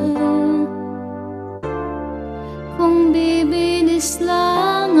 Kung bibilis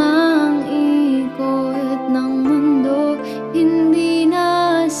lang ang ikot ng mundo, hindi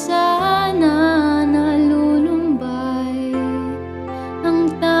na sana nalulumbay.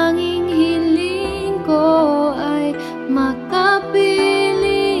 Ang tanging hiling ko ay makapiling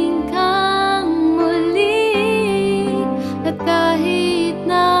kang muli. At kahit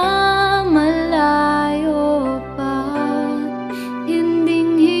na malayo pa,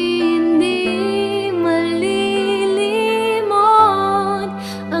 hinding-hindi malilimot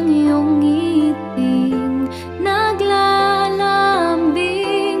ang iyong ngiting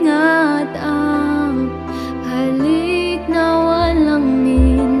naglalambing at ang halik na walang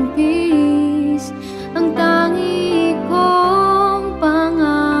mintis. Ang tangi kong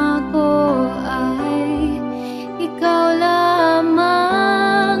pangako ay ikaw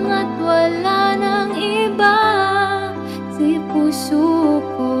lamang at wala nang iba. Si puso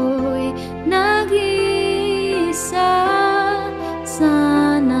ko'y nag-iisa,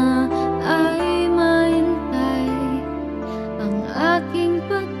 sana ay maintay ang aking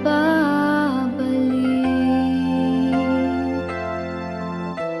pagbabalik.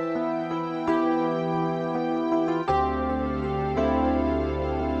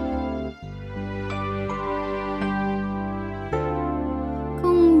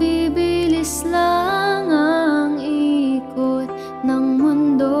 Kung bibilis lang ang ikot ng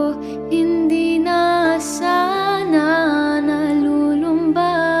mundo, hindi na sana nalulumbay.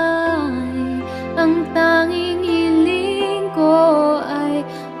 Ang tanging hiling ko ay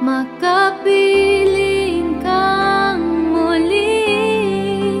makapiling kang muli.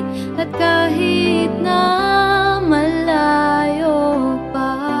 At kahit na malayo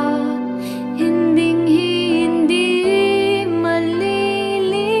pa, hinding-hindi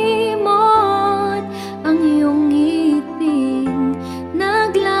malilimot ang iyong ngiting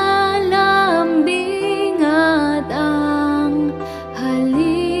naglalambing at ang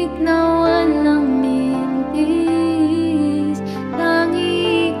halik na walang mintis.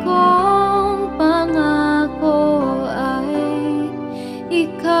 Tangi kong pangako ay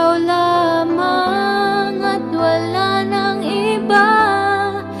ikaw lamang at wala nang iba.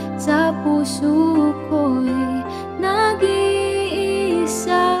 Sa puso ko'y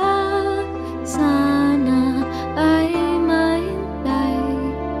nag-iisa, sana ay maintay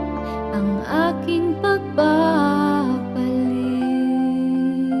ang aking pagbabalik.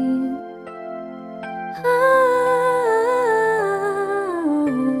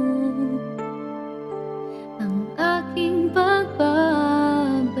 Ang aking pagbabalik.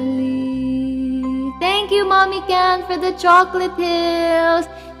 Thank you, Mommy Can, for the chocolate hills.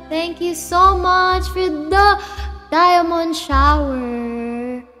 Thank you so much for the diamond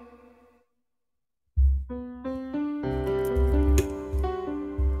shower.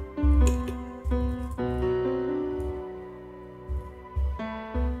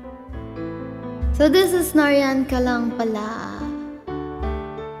 So this is Narayan ka lang pala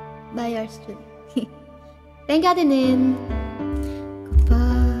by yours truly. Thank you, Ate Nin.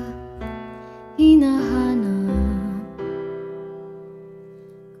 Kapag hinahanap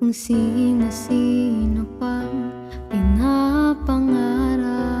kung sino-sino pang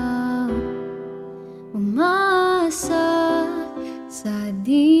pinapangarap, umasa sa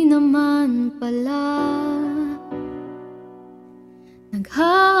di naman pala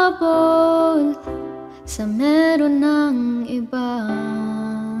naghabol sa meron ng iba.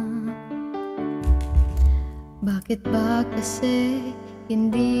 Bakit ba kasi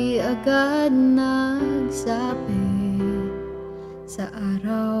hindi agad nagsabi sa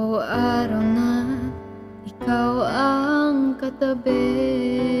araw-araw na ikaw ang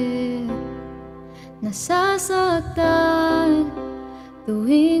katabi? Nasasaktan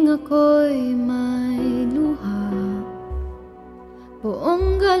tuwing ako'y may luha,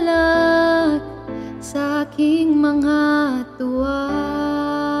 buong galak sa aking mga tuwa.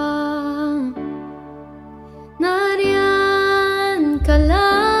 Nariyan ka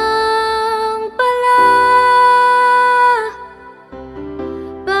lang pala,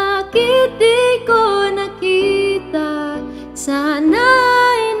 bakit di ko nakita?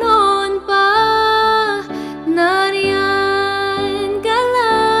 Sana'y noon pa. Nariyan ka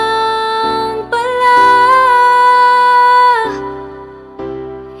lang pala,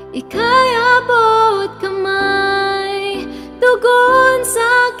 ika'y abot kamay, tugon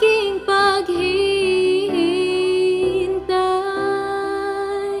sa aking paghihintay.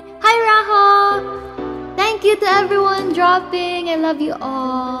 Hi Raho! Thank you to everyone dropping. I love you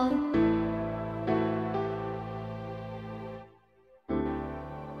all.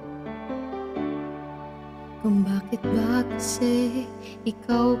 Kung bakit ba kasi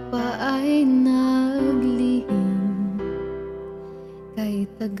ikaw pa ay naglihim,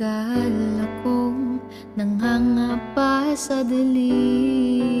 kahit tagal akong nangangapa sa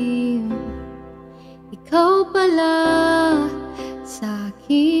dilim. Ikaw pala sa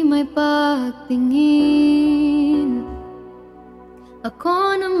aking may pagtingin,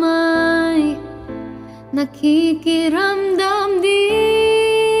 ako na may nakikiramdam din.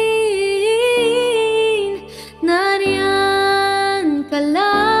 Nariyan ka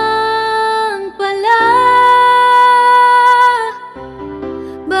lang pala,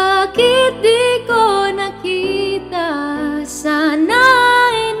 bakit di ko nakita?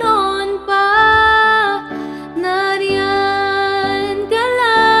 Sana'y noon pa. Nariyan ka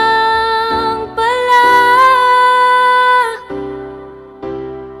lang pala,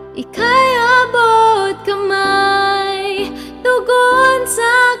 ika'y abot kamay, tugon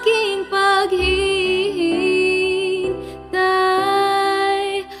sa aking paghihintay.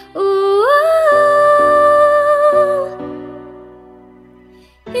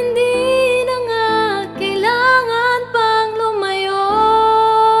 Hindi na nga kailangan pang lumayo,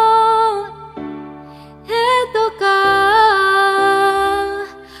 heto ka.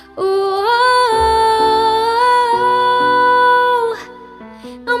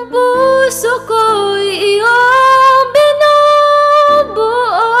 Ang puso ko'y iyong binubuo.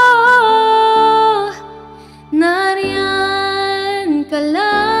 Nariyan ka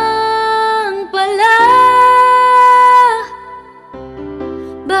lang pala,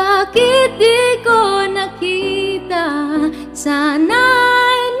 bakit di ko nakita?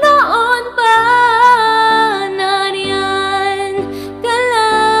 Sana'y noon pa. Nariyan ka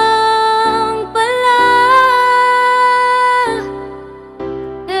lang pala,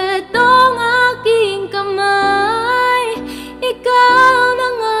 etong aking kamay, ikaw na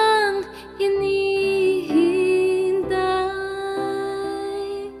ngang hinihintay.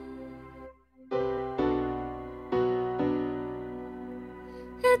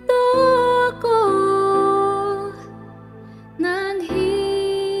 Eto ako naghihintay.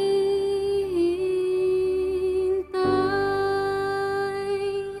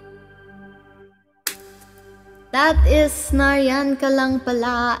 That is Nariyan ka lang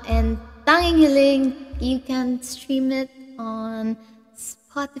pala and Tanging Hiling. You can stream it on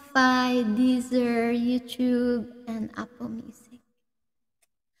Spotify, Deezer, YouTube, and Apple Music.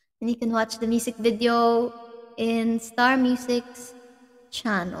 And you can watch the music video in Star Music's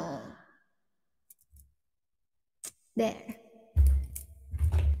channel. There.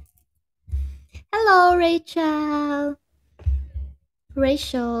 Hello, Rachel.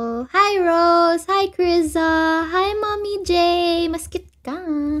 Rachel. Hi, Rose. Hi, Krisa. Hi, Mommy J. Maskit ka.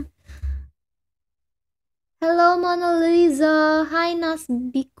 Hello, Mona Lisa. Hi, Nas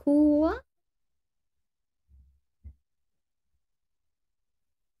Bikua.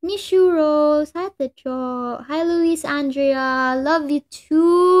 Miss you, Rose. Hi, Techo. Hi, Luis Andrea. Love you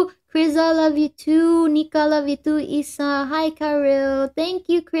too. Kriza, love you too. Nika, love you too. Isa, hi Karil.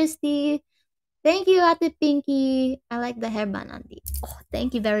 Thank you, Christy. Thank you, Ate Pinky. I like the hairband, Andi. Oh,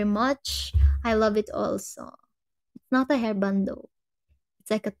 thank you very much. I love it also. It's not a hairband though.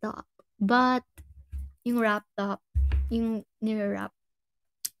 It's like a top. But yung wrap top, yung nire-wrap.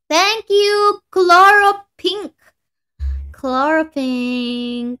 Thank you, Chloropink.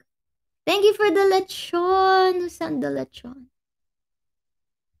 Chloropink. Thank you for the lechon. Who sent the lechon?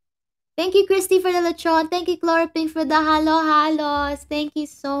 Thank you, Christy, for the lechon. Thank you, Chloropink, for the halo-halos. Thank you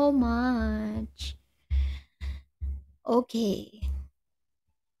so much. Okay.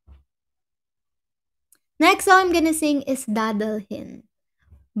 Next song I'm gonna sing is Dadalhin.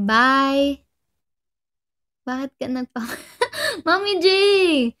 Bye. Bakit ka nagpa... Mami J!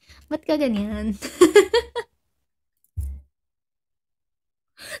 Ba't ka ganyan?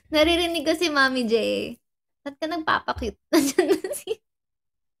 Naririnig ko si Mami J. Ba't ka nagpapakit?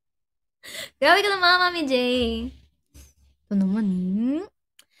 Grabe ka naman, Mami J. Ito naman eh.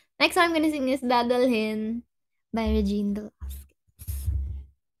 Next song I'm gonna sing is Dadalhin by Regine Velasquez.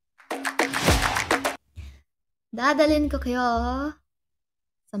 Dadalhin ko kayo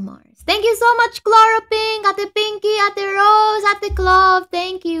sa Mars. Thank you so much, Chloropink, Ate Pinky, Ate Rose, Ate Clove.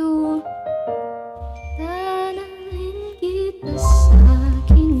 Thank you. Dadalhin kita sa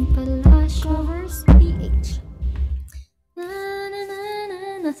aking palasyo. PH.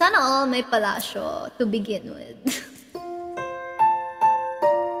 Sana all may palasyo to begin with.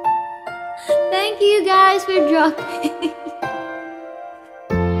 Thank you guys for dropping.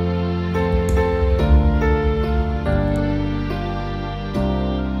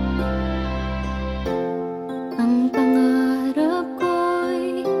 Ang pangarap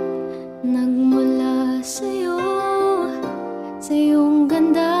ko'y nagmula sa'yo, sa iyong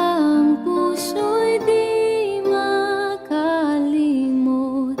gandang puso'y di makalimot.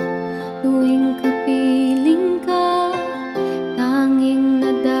 Tuwing kapiling ka, tanging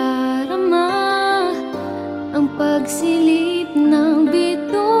nadarama ang pagsilip ng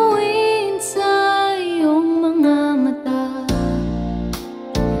bituin sa iyong mga mata.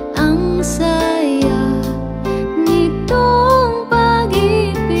 Ang saya nitong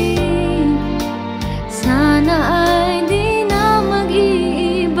pag-ibig, sana ay di na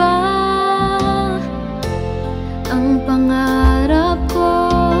mag-iiba. Ang pangarap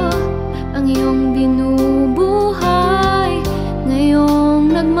ko, ang iyong binubuhay,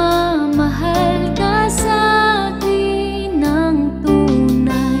 ngayong nagmamahal ka sa akin ng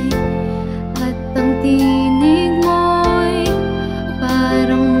tunay. At ang tinig mo'y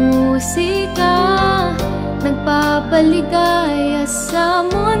parang musika, nagpapaligaya sa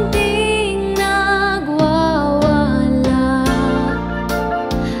munting nagwawala.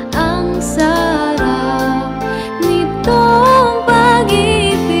 Ang sarap nitong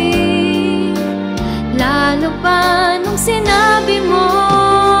pag-ibig, lalo pa nung sinabi mo,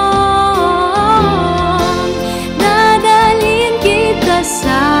 dadalhin kita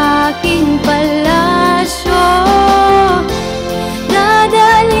sa aking palasyo.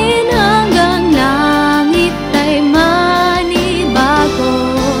 Dadalhin hanggang langit ay manibago.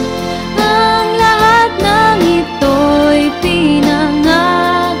 Ang lahat ng ito'y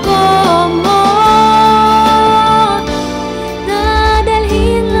pinangako mo.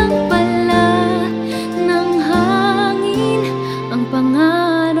 Dadalhin lang pala ng hangin ang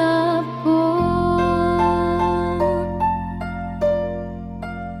pangarap ko.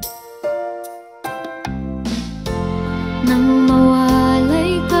 Nang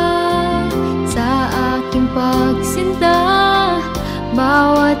mawalay ka sa aking pagsinta,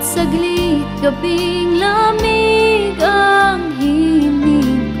 bawat saglit gabing lamig ang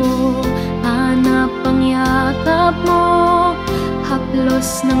himig ko. Hanap ang yakap mo,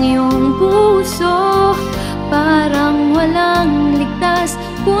 haplos ng iyong puso, parang walang ligtas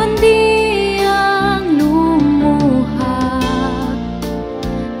kundi ang lumuha.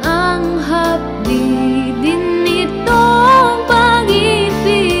 Ang hapdi din nitong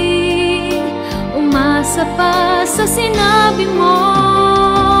pag-ibig, umasa pa sa sinabi mo.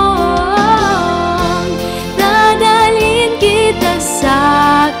 Dadalhin kita sa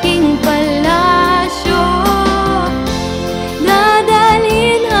aking palasyo.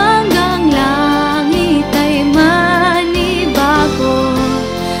 Dadalhin hanggang langit ay manibago.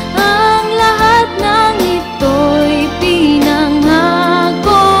 Ang lahat ng ito'y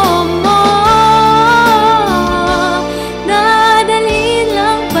pinangako mo. Dadalhin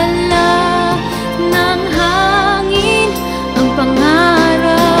lang pala ng hangin ang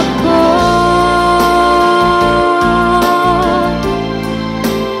pangarap ko.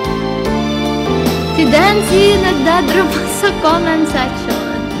 Si Dancy nagdadrama sa comment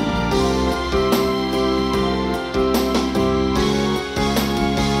section.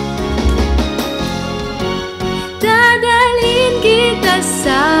 kita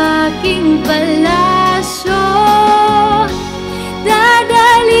sa aking palasyo,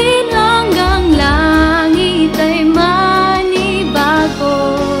 dadalhin hanggang langit ay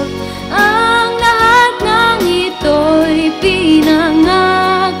manibago. Ang lahat ng ito'y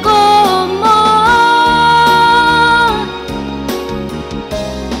pinangako mo.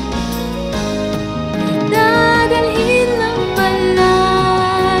 Dadalhin lang pala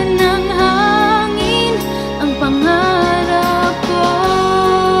ng hangin ang pangarap ko.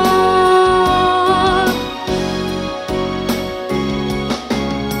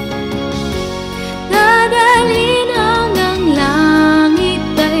 Dadalhin hanggang langit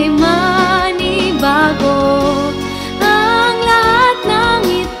ay manibago. Ang lahat ng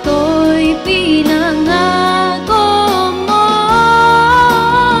ito'y pinangako mo.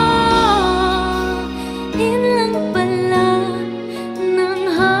 Yun lang pala ng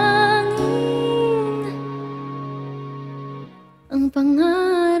hangin ang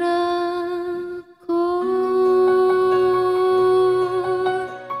pangarap ko.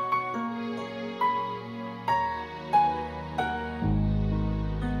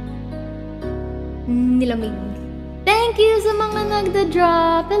 Nilamig. Thank you sa mga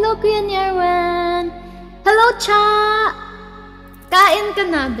nagda-drop. Hello, Kuya Nierwen. Hello, Cha! Kain ka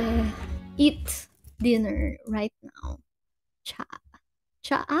na, be. Eat dinner right now. Cha.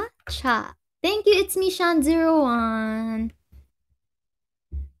 Cha? Cha. Thank you, it's me, Shan01.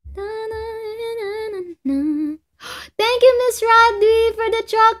 Thank you, Miss Radwi, for the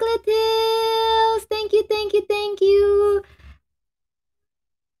chocolate hills. Thank you, thank you, thank you.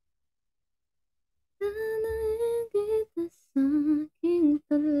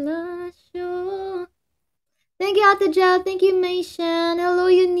 Thank you, Ate Jel. Thank you, Maishan. Hello,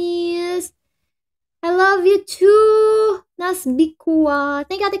 Eunice. I love you too. Nasbikua.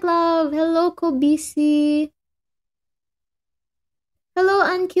 Thank you, Ate Clove. Hello, Kobisi. Hello,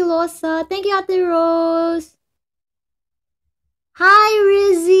 Ankilosa. Thank you, Ate Rose. Hi,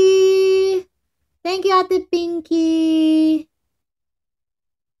 Rizzy. Thank you, Ate Pinky.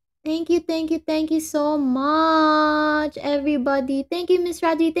 Thank you, thank you, thank you so much, everybody. Thank you, Miss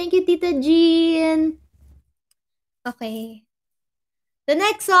Radhi. Thank you, Tita Jean. Okay. The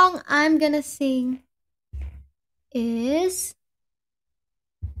next song I'm gonna sing is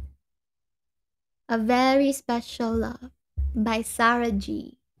A Very Special Love by Sarah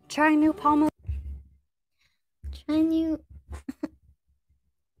G. Try new palm. Try new.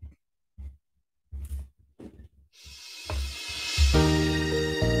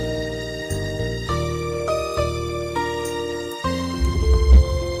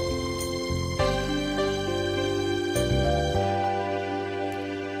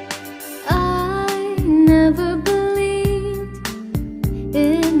 I never believed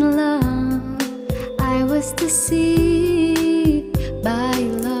in love. I was deceived by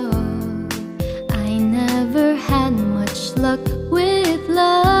love. I never had much luck with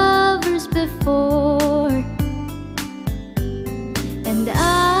lovers before, and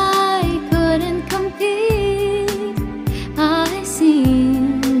I couldn't compete. I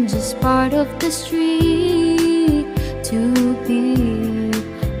seemed just part of the street to be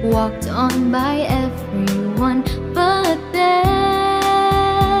walked on by everyone. But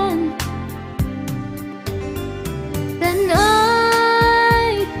then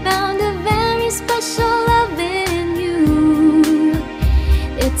I found a very special love in you.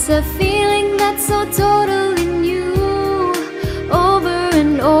 It's a feeling that's so totally new. Over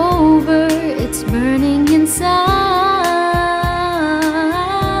and over, it's burning inside.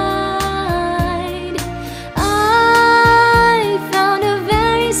 I found a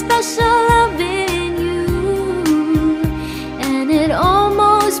very special love in you, and it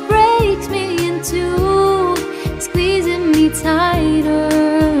almost breaks me in two, squeezing me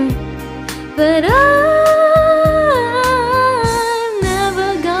tighter. But I'm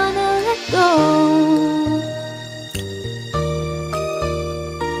never gonna let go.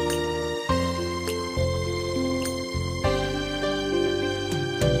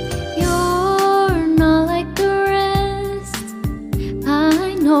 You're not like the rest.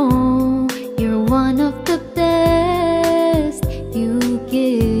 I know you're one of the best. You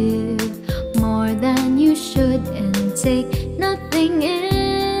give more than you should and take nothing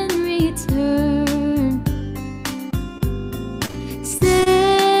in return.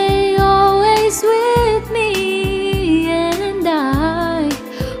 Stay always with me, and I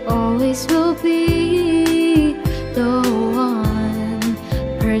always will be the one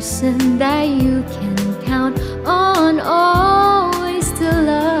person that you can count on, always to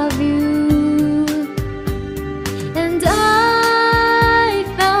love you. And I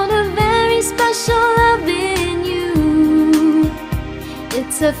found a very special love in you.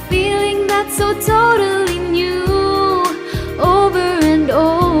 It's a feeling that's so totally new. Over and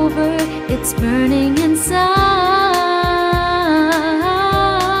over, it's burning inside.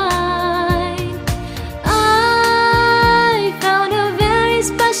 I found a very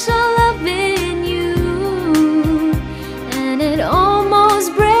special love in you, and it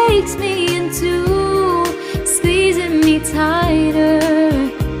almost breaks me in two, squeezing me tighter.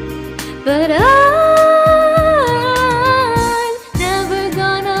 But I'm never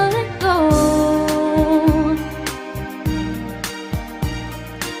gonna let go.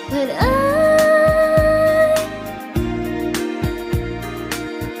 But I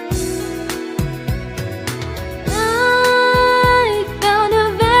found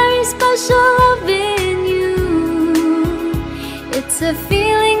a very special love in you. It's a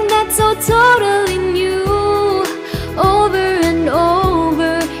feeling that's so totally new. Over and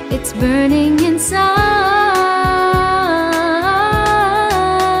over, it's burning inside.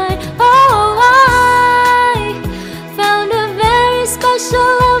 Oh, I found a very special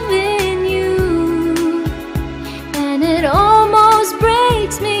love in you, and it almost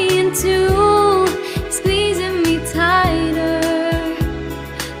breaks me in two, squeezing me tighter.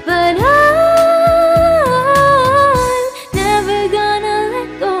 But I'm never gonna let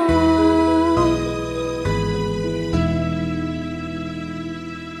go.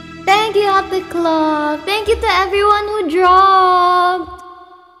 Thank you, at the club. Thank you to everyone who dropped.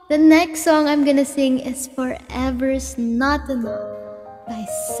 The next song I'm gonna sing is Forever's Not Enough by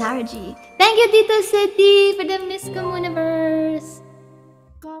Sarji. Thank you, Tito City, for the Miss Communiverse.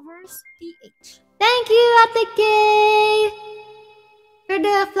 Covers PH. Thank you, Ate K, for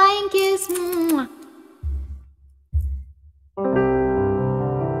the flying kiss. Mwah.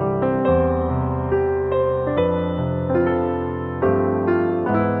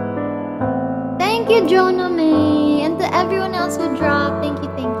 Thank you, Jonah May, and to everyone else who dropped. Thank you,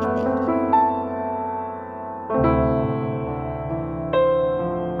 thank you, thank you.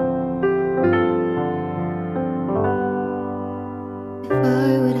 If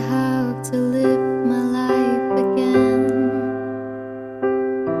I would have to live my life again,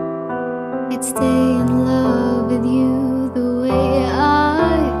 I'd stay in love with you the way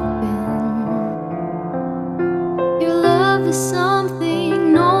I've been. Your love is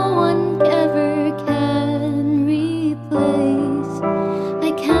something no one ever can replace.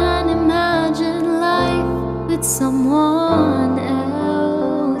 I can't imagine life with someone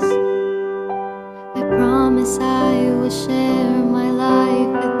else. I promise I will share my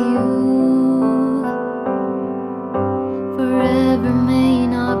life with you. Forever may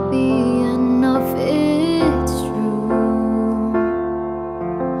not be enough, it's true.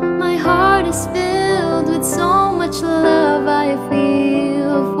 My heart is filled with so much love I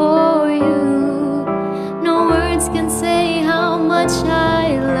feel for you. No words can say how much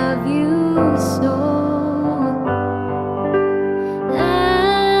I love you so.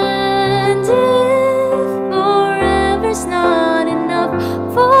 And if forever's not enough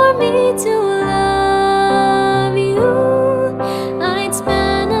for me to love you, I'd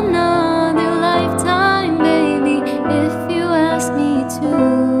spend another lifetime, baby, if you ask me to.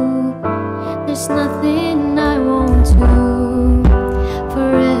 There's nothing I won't do.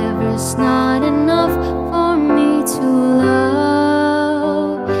 Forever's not enough for me to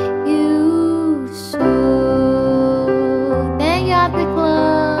love you so. Thank you, at the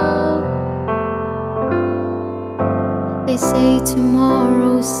club. They say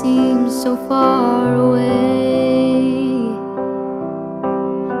tomorrow seems so far away,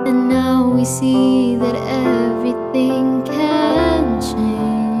 and now we see that everything can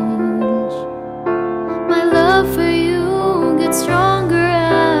change. My love for you gets stronger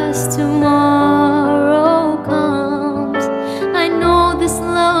as tomorrow comes. I know this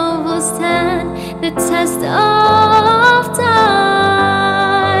love will stand the test of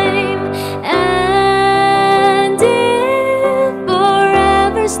time. And if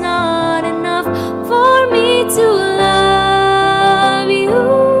forever's not enough for me to love you,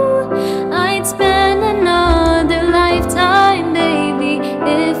 I'd spend another lifetime, baby,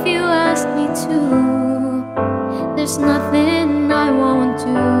 if you ask me to. There's nothing I won't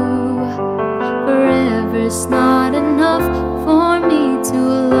do. Forever's not enough for me to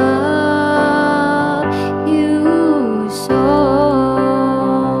love you so.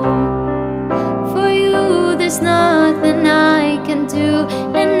 For you, there's nothing I can do,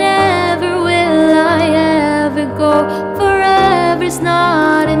 and never will I ever go. Forever's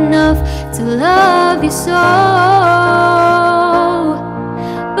not enough to love you so.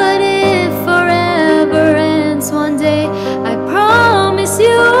 But if forever ends one day, I promise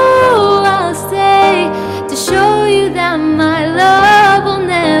you I'll stay to show you that my love will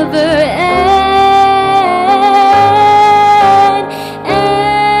never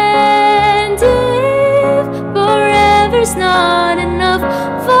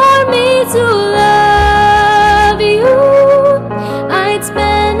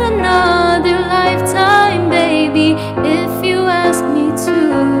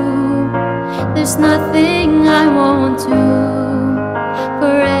There's nothing I won't do.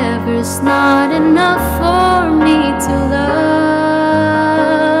 Forever's not enough for me to love.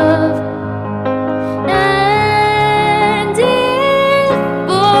 And if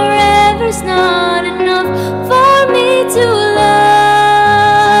forever's not enough for me to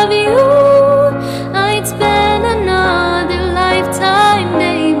love you, I'd spend another lifetime,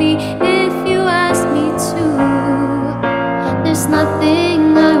 baby, if you ask me to. There's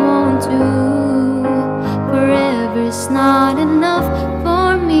nothing I won't do. Forever's not enough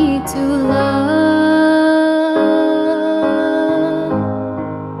for me to love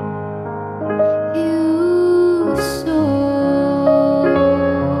you so.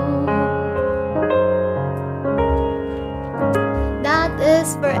 That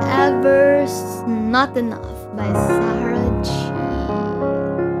is Forever's Not Enough by Sarah G.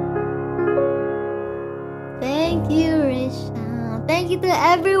 Thank you, Risha. Thank you to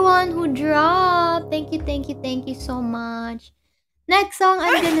everyone who dropped. Thank you so much. Next song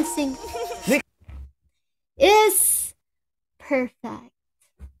I'm gonna sing is Perfect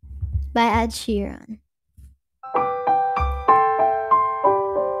by Ed Sheeran.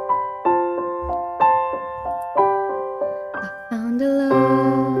 I found a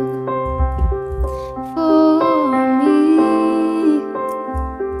love for me.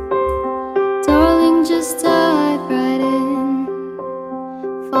 Darling, just dive right in.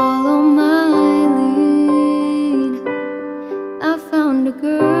 Follow my lead. I found a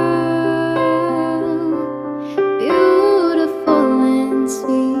girl, beautiful and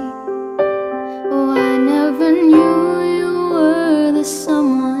sweet. Oh, I never knew you were the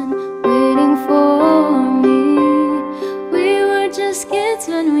someone waiting for me. We were just kids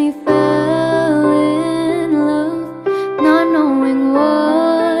when we fell in love, not knowing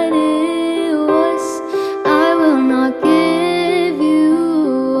what it was. I will not give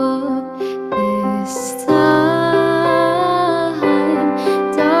you up this time.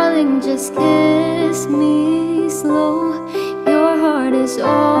 Darling, just kiss me slow. Your heart is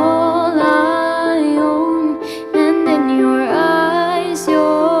all I own, and in your eyes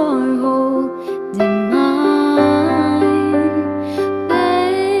you're holding mine.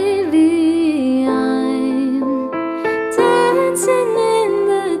 Baby, I'm dancing in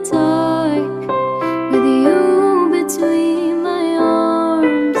the dark with you between my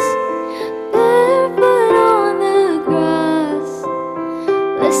arms, barefoot on the grass,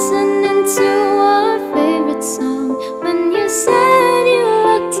 listening to our favorite song. When you said you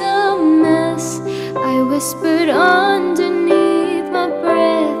looked a mess, I whispered underneath my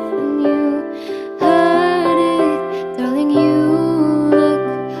breath, and you heard it. Darling, you look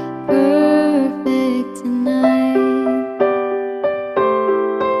perfect tonight.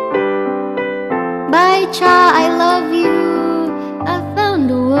 Bye, Cha, I love you. I found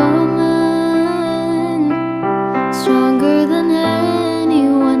a woman stronger than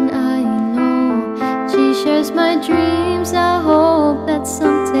anyone I know. She shares my dreams. I hope that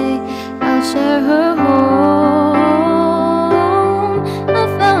someday I'll share her home. I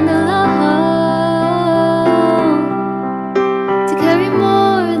found a love to carry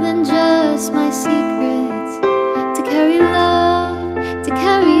more than just my secrets, to carry love, to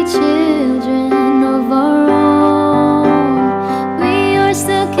carry children of our own. We are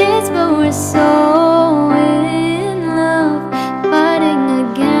still kids, but we're so in love, fighting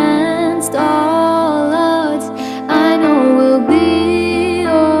against all odds. I know we'll be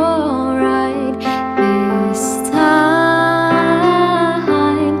alright this time.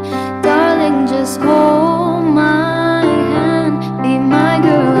 Darling, just hold my hand. Be my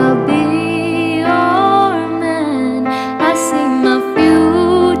girl, I'll be your man. I see my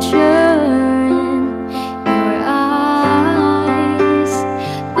future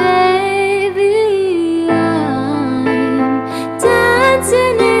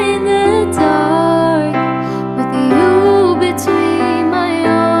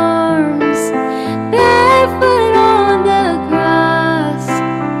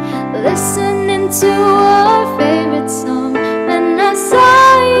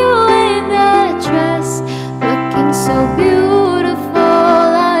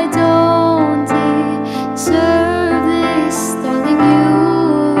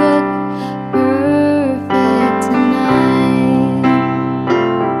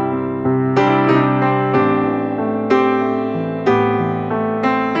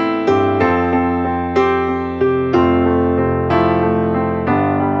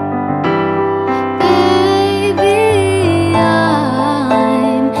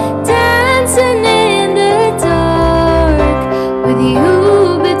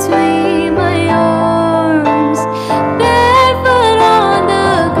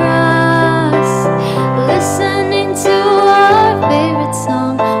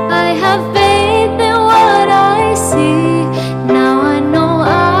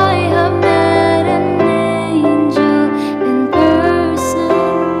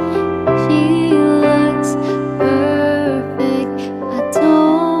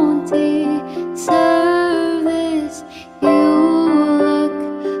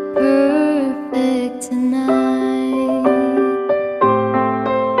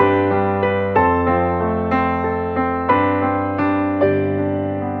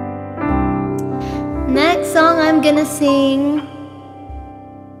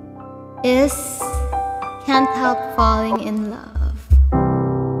is Can't Help Falling in Love.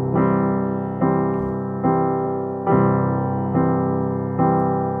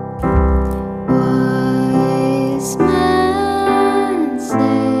 Wise men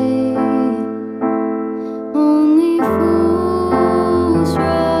say only fools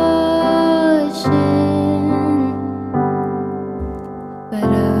rush in, but I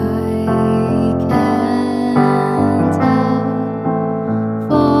can't help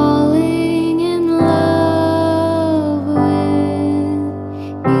falling in love with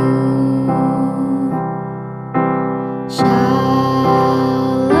you.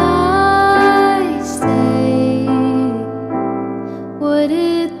 Shall I stay? Would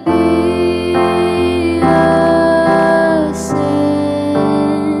it be a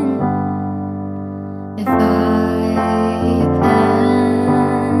sin if I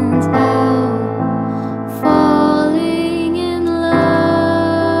can't help falling in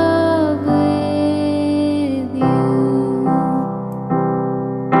love with you?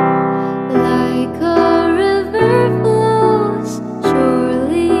 Like a river flows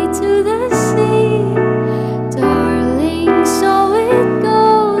surely to the sea, darling, so it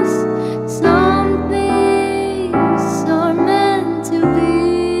goes. Some things are meant to be.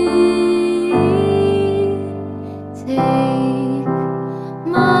 Take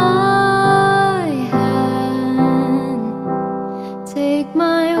my hand, take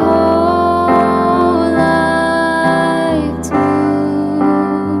my whole life too,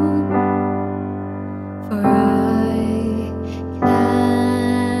 for I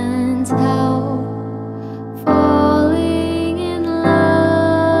can't help falling in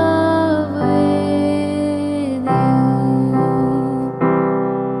love with you.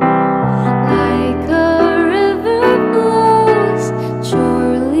 Like a river flows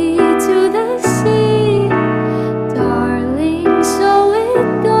surely to the sea, darling, so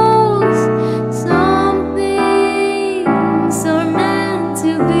it goes. Some things are meant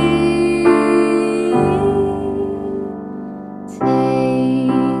to be.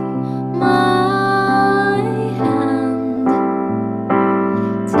 Take my hand,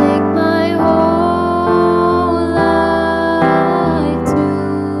 take my whole life too,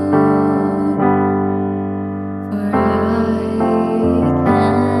 for I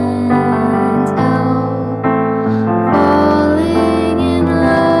can't help falling in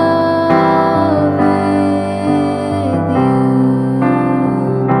love with you,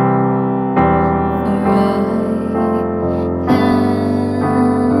 for I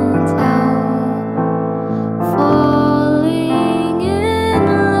can't help falling in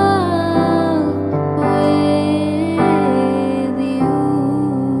love with you.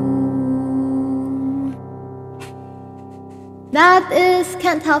 That is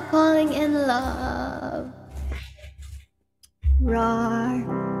Can't Help Falling in Love. Roar.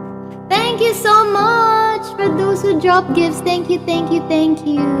 Thank you so much for those who drop gifts. Thank you, thank you, thank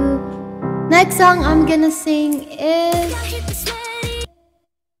you. Next song I'm gonna sing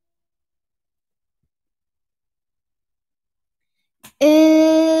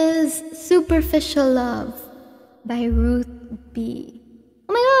is Superficial Love by Ruth B.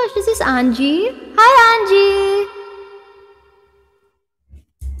 Oh my gosh, this is Angie. Hi, Angie.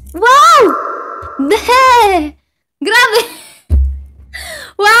 Wow! Deh! Grabe!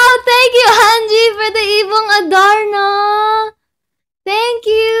 Wow, thank you, Angie, for the Ibong Adarna. Thank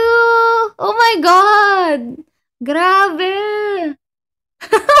you. Oh my God. Grabe.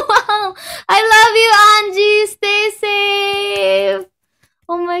 Wow. I love you, Angie. Stay safe.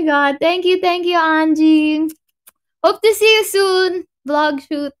 Oh my God. Thank you, Angie. Hope to see you soon. Vlog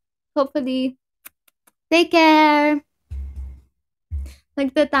shoot. Hopefully. Take care.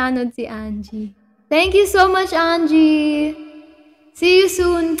 Nagtatanod si Angie. Thank you so much, Angie. See you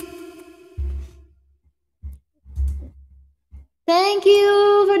soon. Thank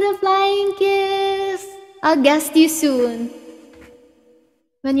you for the flying kiss. I'll guest you soon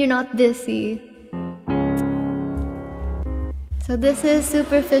when you're not busy. So this is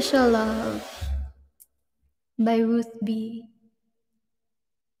Superficial Love by Ruth B.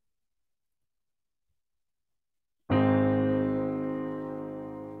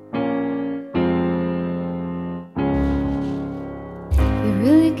 You're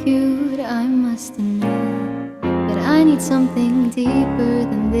really cute, I must admit, but I need something deeper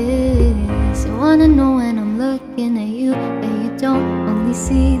than this. You wanna know when I'm looking at you, but you don't only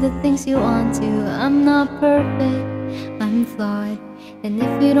see the things you want to. I'm not perfect, I'm flawed, and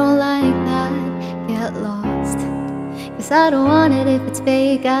if you don't like that, get lost. Cause I don't want it if it's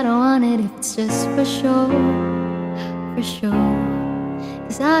fake, I don't want it if it's just for show, for sure.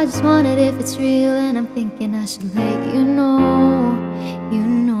 Cause I just want it if it's real, and I'm thinking I should let you know, you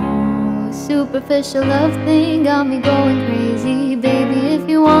know. superficial love thing got me going crazy. Baby, if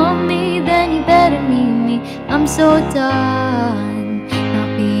you want me, then you better need me. I'm so done not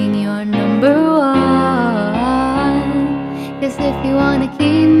being your number one. 'Cause if you wanna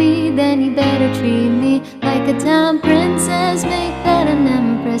keep me, then you better treat me like a damn princess, make that an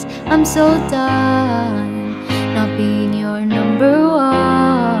empress. I'm so done not being your number one.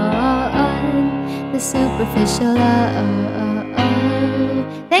 The superficial love.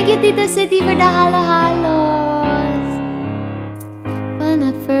 Thank you, Tito City, for the halo-halos. When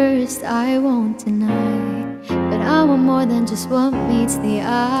at first I won't deny, but I want more than just what meets the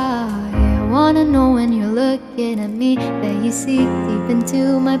eye. I wanna know when you're looking at me that you see deep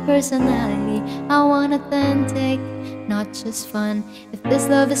into my personality. I want authentic, not just fun. If this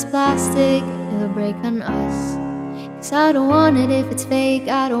love is plastic, it'll break on us. 'Cause I don't want it if it's fake,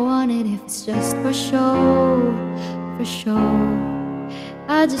 I don't want it if it's just for show, for show.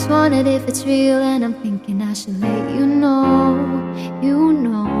 I just want it if it's real, and I'm thinking I should let you know, you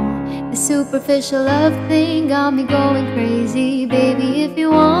know. The superficial love thing got me going crazy. Baby, if you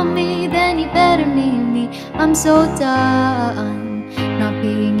want me, then you better need me. I'm so done not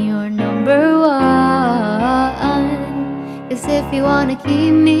being your number one. 'Cause if you wanna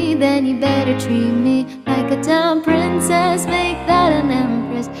keep me, then you better treat me like a damn princess, make that an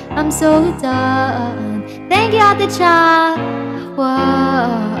empress. I'm so done. Thank you, Aticha.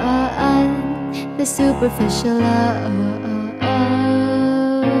 One, the superficial love.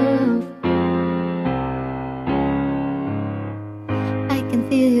 I can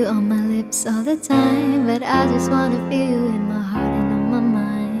feel you on my lips all the time, but I just wanna feel you in my heart and on my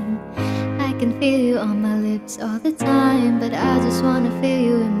mind. I can feel you on my lips all the time, but I just wanna feel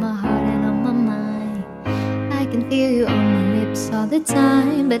you in my heart and on my mind. I can feel you on my lips all the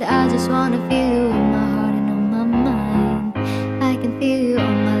time, but I just wanna feel you in my heart and on my mind. I can feel you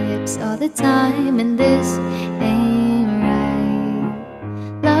on my lips all the time, and this ain't right.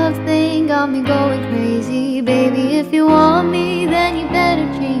 Love thing got me going crazy. Baby, if you want me, then you better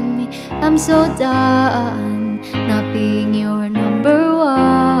treat me. I'm so done not being your number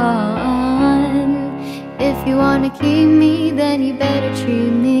one. If you wanna keep me, then you better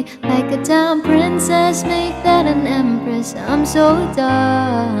treat me like a damn princess, make that an empress. I'm so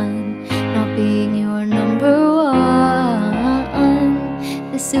done not being your number one.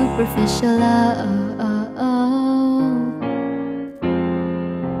 The superficial love.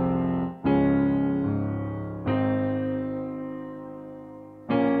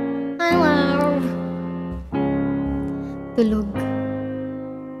 I love tulog.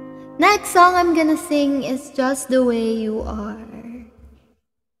 Next song I'm gonna sing is Just the Way You Are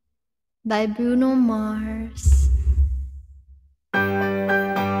by Bruno Mars.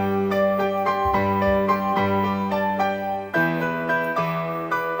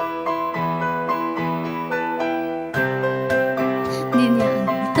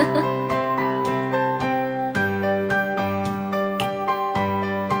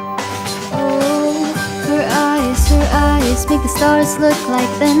 Make the stars look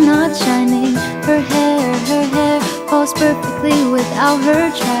like they're not shining. Her hair falls perfectly without her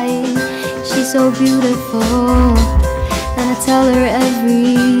trying. She's so beautiful, and I tell her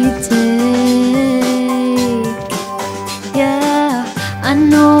every day. Yeah, I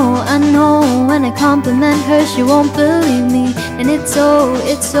know, when I compliment her she won't believe me. And it's so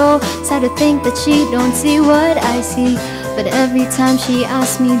sad to think that she don't see what I see. But every time she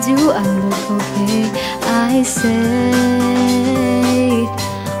asks me, do I look okay? I say,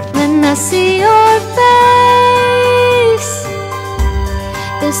 when I see your face,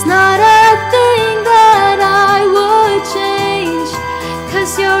 there's not a thing that I would change.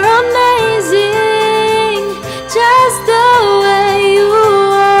 'Cause you're amazing, just the way you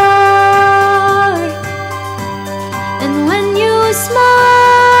are. And when you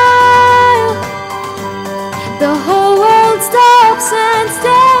smile, the whole world stops and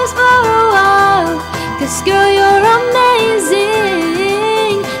stares for a while. 'Cause girl, you're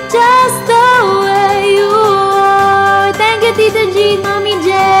amazing, just the way you are. Thank you, Tita G, Mommy J.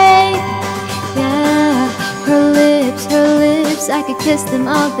 Yeah, her lips, I could kiss them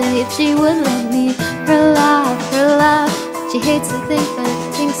all day if she would let me. Her laugh, she hates to think, but I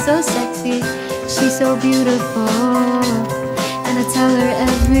think so sexy. She's so beautiful, and I tell her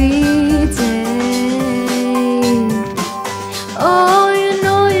every day. Oh, you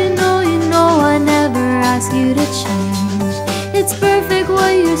know, I never ask you to change. It's perfect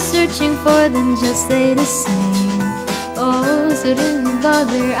what you're searching for, then just stay the same. Oh, so don't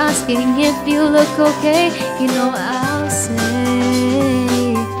bother asking if you look okay. You know I'll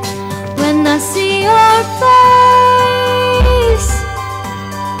say, when I see your face,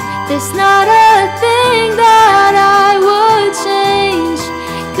 There's not a thing that I would change,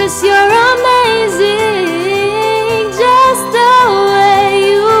 'cause you're amazing just the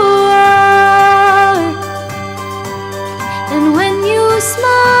way you are. And when you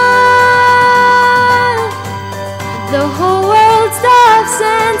smile, the whole world stops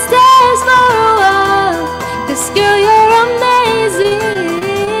and stares for a while. 'Cause girl, you're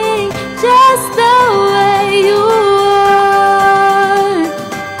amazing just the way you are.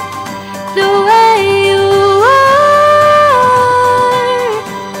 The way you are.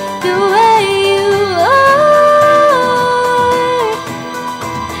 The way you are.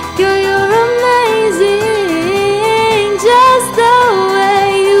 Girl, you're amazing just the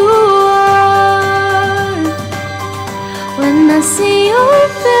way you are. When I see your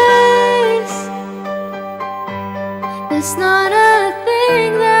face, there's not a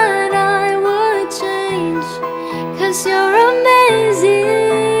thing that I would change, 'cause you're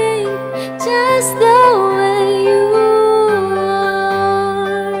amazing just the way you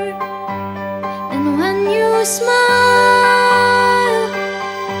are. And when you smile,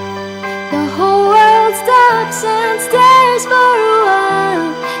 the whole world stops and stares for a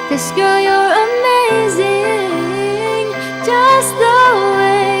while. 'Cause girl, you're amazing just the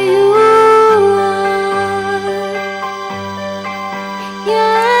way you are.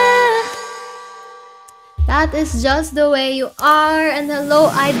 Yeah, that is just the way you are. And hello,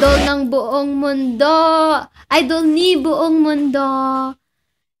 idol ng buong mundo, idol ni buong mundo.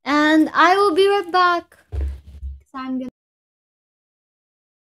 And I will be right back. So I'm gonna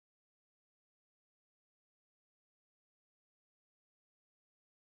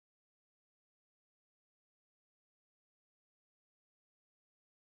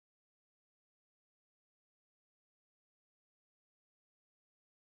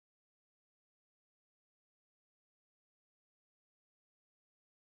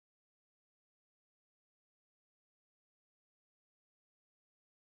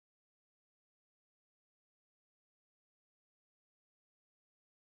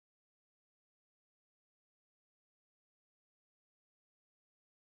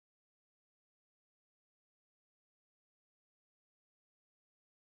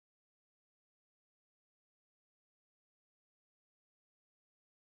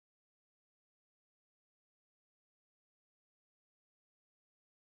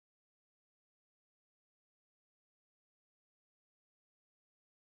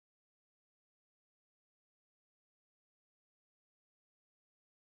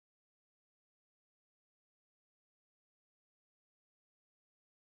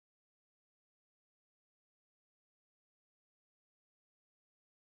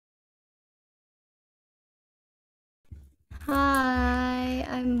Hi,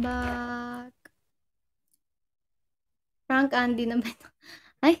 I'm back. Frank Andy na ba ito?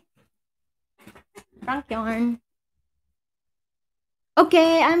 Ay, Frank yarn.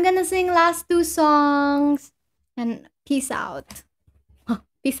 Okay, I'm gonna sing last 2 songs and peace out.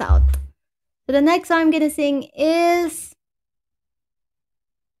 Peace out. So the next song I'm gonna sing is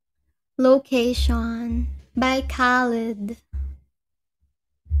Location by Khalid.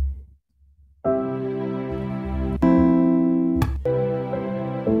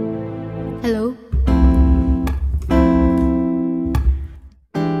 Hello?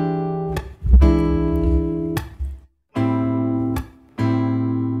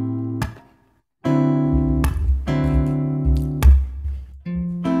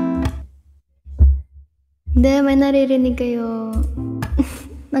 Hindi, may naririnig kayo.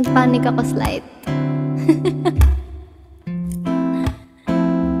 Nagpanik ako slight.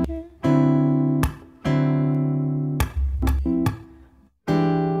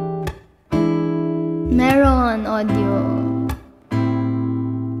 Meron audio.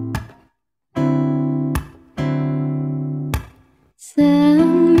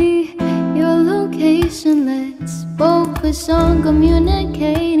 Send me your location, let's focus on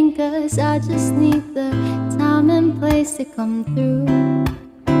communicating, 'cause I just need the time and place to come through.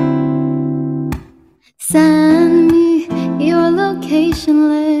 Send me your location,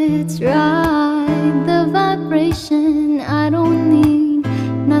 let's ride the vibration. I don't need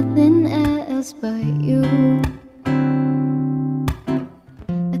nothing else but you.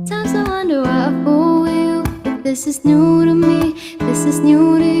 At times I wonder why I fool you. If this is new to me, this is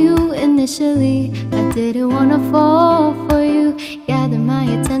new to you. Initially, I didn't wanna fall for you. Gather my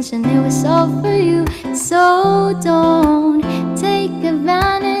attention, it was all for you. So don't take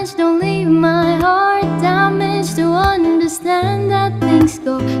advantage, don't leave my heart damaged. To understand that things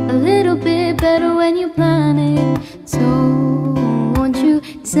go a little bit better when you plan it. So won't you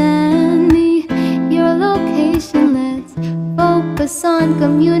send me your location, let's focus on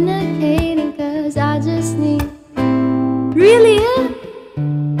communication. communicating, cause I just need. Really?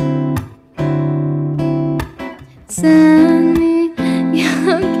 Send me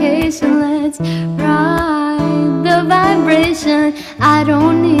your location, let's ride the vibration. I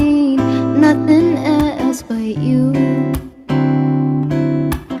don't need nothing else but you.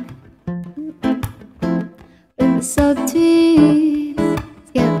 With the subtweets,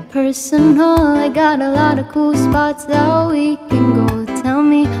 get personal. I got a lot of cool spots that we can go. Tell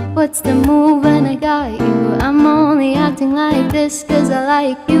me what's the move when I got you. I'm only acting like this cause I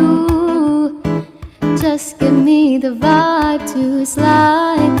like you. Just give me the vibe to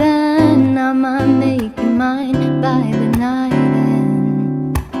slide, then I might make you mine by the night.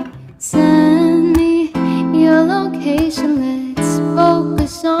 And send me your location, let's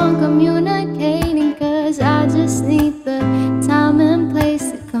focus on communicating, cause I just need the time and place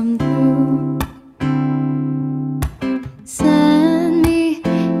to come through. Send me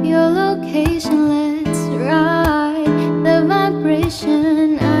your location, let's ride the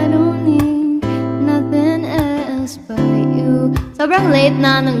vibration. I don't need nothing else but you. Sobrang late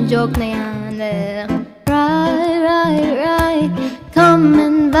na ng joke na yan. Right. Come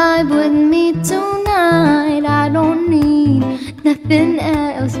and vibe with me tonight. I don't need nothing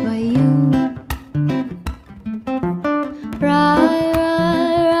else but you. Right.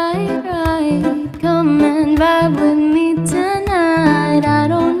 Come and vibe with me tonight. I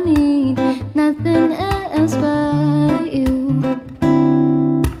don't need nothing else but you.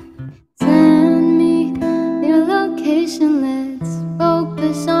 Send me your location, let's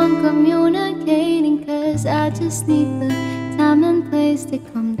focus on communicating, cause I just need the time and place to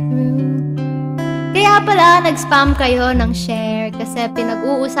come through. Kaya pala nag-spam kayo ng share kasi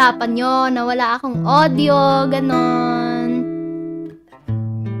pinag-uusapan nyo na wala akong audio, ganon.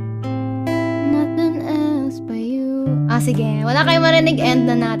 Nothing else but you. Sige, wala kayong marinig, end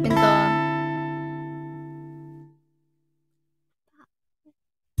na natin to.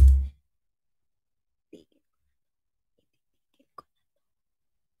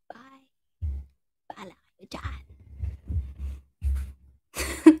 Bye. Bahala kayo dyan.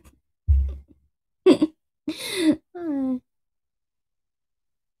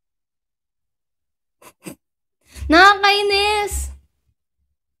 Nakakainis!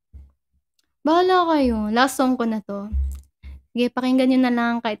 Bahala kayo. Last song ko na to. Sige, pakinggan nyo na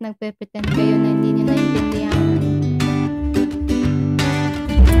lang kahit nagpe-pretend kayo na hindi nyo naintindihan.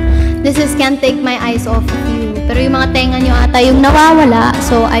 This is Can't Take My Eyes Off of You. Pero yung mga tenga nyo ata yung nawawala,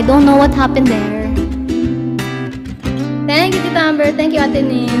 so I don't know what happened there. Thank you, Tita Amber. Thank you, Ate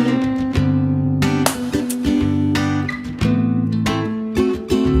Nim.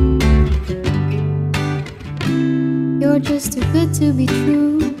 You're just too good to be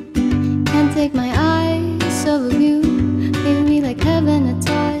true. Can't take my eyes off of you. Give me like heaven a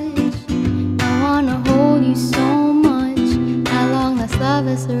touch. I wanna hold you so much. How long last love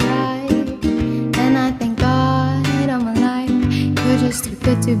has arrived. And I thank God I'm alive. You're just too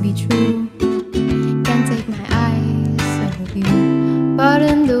good to be true. Can't take my eyes off of you.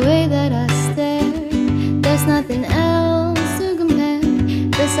 Pardon the way that I stare. There's nothing else to compare.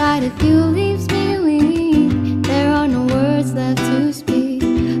 The sight of you leaves me weak. There are no words left to speak.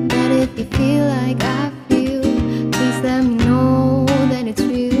 But if you feel like I feel, please let me know that it's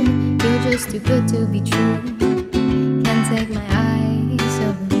real. You're just too good to be true. Can't take my eyes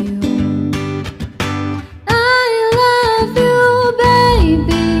off of you. I love you,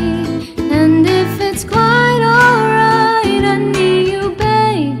 baby. And if it's quite alright, I need you,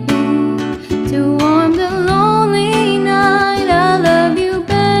 baby, to warm the lonely night. I love you,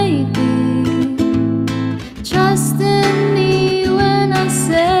 baby. Trust in me when I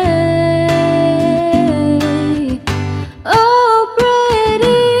say, oh,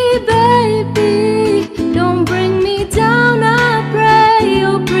 pretty baby, don't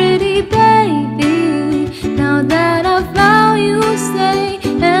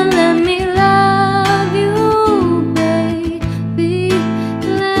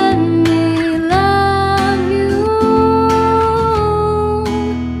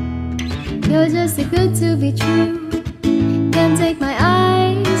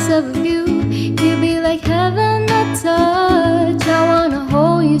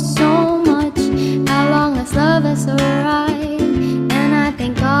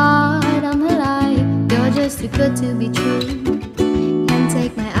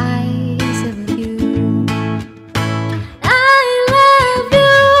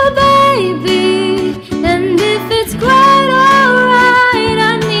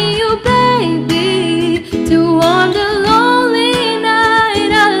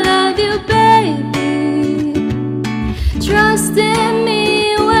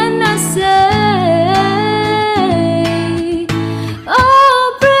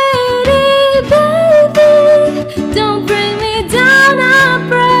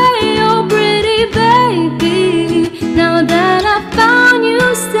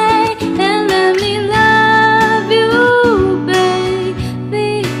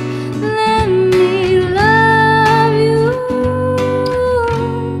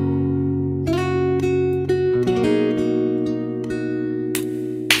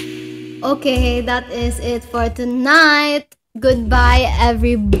Okay, that is it for tonight. Goodbye,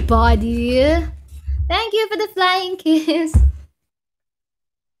 everybody. Thank you for the flying kiss.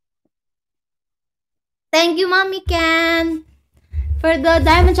 Thank you, Mommy Ken, for the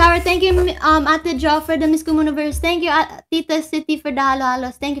diamond shower. Thank you, Ate Jo, for the Miss Universe. Thank you, Tita City, for the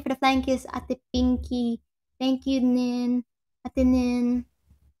halo-halos. Thank you for the flying kiss, Ate Pinky. Thank you, Nin. Ate Nin.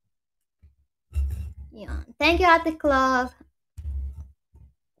 Yeah. Thank you, Ate Clove.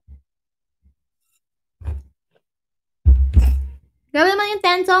 Grabe naman yung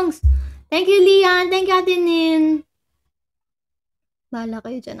 10 songs. Thank you, Lian. Thank you, Ate Nin. Bahala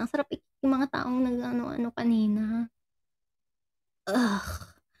kayo dyan. Ang sarap yung mga taong nag-ano-ano kanina. Ugh.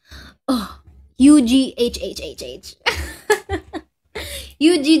 Oh. UGHHHH.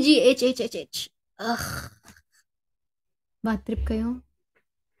 UGGHHHH. Ugh. Bad trip kayo?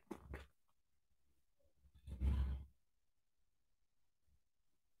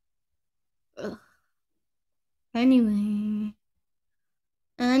 Ugh. Anyway.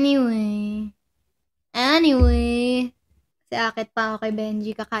 Kasi akit pa ako kay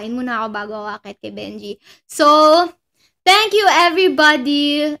Benji. Kakain muna ako bago ako akit kay Benji. So, thank you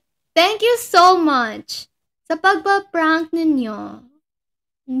everybody. Thank you so much sa pagpa-prank ninyo.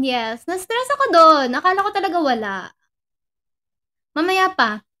 Yes, na-stress ako doon. Akala ko talaga wala. Mamaya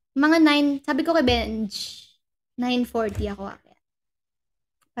pa, mga 9, sabi ko kay Benji, 9:40 ako akit.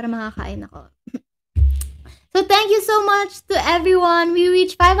 Para makakain ako. So thank you so much to everyone. We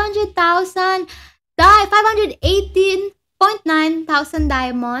reached 500,000, 518.9 thousand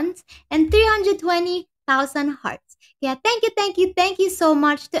diamonds, and 320,000 hearts. Yeah, thank you so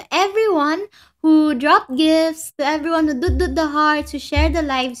much to everyone who dropped gifts, to everyone who did the hearts, who shared the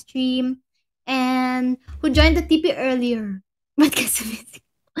live stream, and who joined the TP earlier. Ba't kasi busy?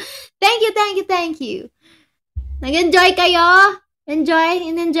 Thank you. Nag-enjoy kayo? In-enjoy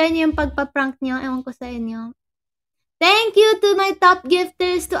niyo yung pagpa-prank niyo? Ewan ko sa inyo. Thank you to my top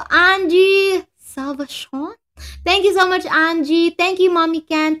gifters, to Angie Salvation. Thank you so much, Angie. Thank you, Mommy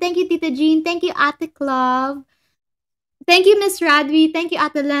Ken. Thank you, Tita Jean. Thank you, Ate Clove. Thank you, Miss Radwi. Thank you,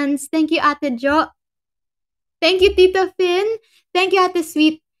 Ate Lens. Thank you, Ate Jo. Thank you, Tita Finn. Thank you, Ate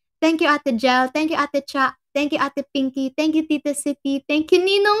Sweet. Thank you, Ate Gel. Thank you, Ate Cha. Thank you, Ate Pinky. Thank you, Tita City. Thank you,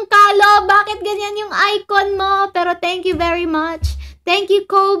 Ninong Kalo. Bakit ganyan yung icon mo? Pero thank you very much. Thank you,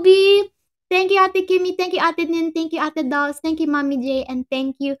 Kobe. Thank you, Ate Kimi. Thank you, Ate Nin. Thank you, Ate Dolls. Thank you, Mommy J. And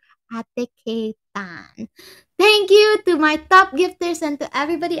thank you, Ate Katan. Thank you to my top gifters and to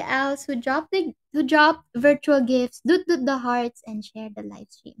everybody else who dropped virtual gifts, dut the hearts, and shared the live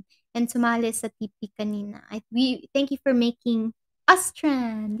stream. And sumali sa TP kanina. Thank you for making us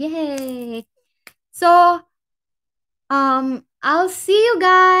trend. Yay! So, I'll see you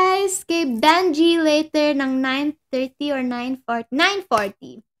guys kay Benji later ng 9:30 or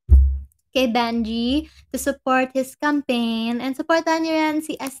 9:40 kay Benji to support his campaign. And supportan niyo yan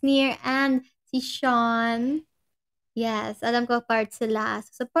si Esnir and si Sean. Yes, alam ko part sila.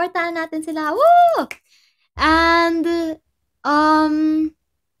 So, supportan natin sila. Woo! And,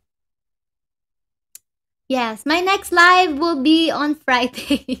 yes, my next live will be on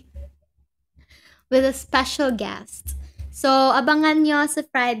Friday with a special guest. So, abangan nyo sa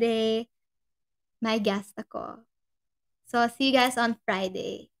Friday, may guest ako. So, see you guys on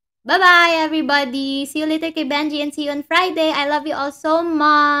Friday. Bye-bye, everybody! See you later kay Benji and see you on Friday. I love you all so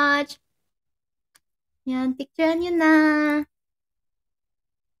much! Yan, picturean nyo na.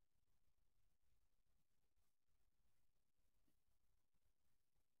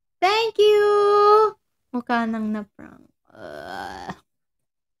 Thank you! Mukha nang na-prank.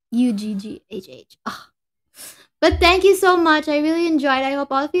 UGGHH. Oh. But thank you so much. I really enjoyed. I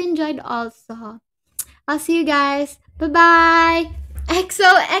hope all of you enjoyed also. I'll see you guys. Bye-bye.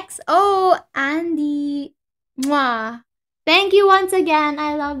 XOXO, Andy. Mwah. Thank you once again.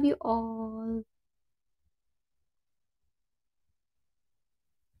 I love you all.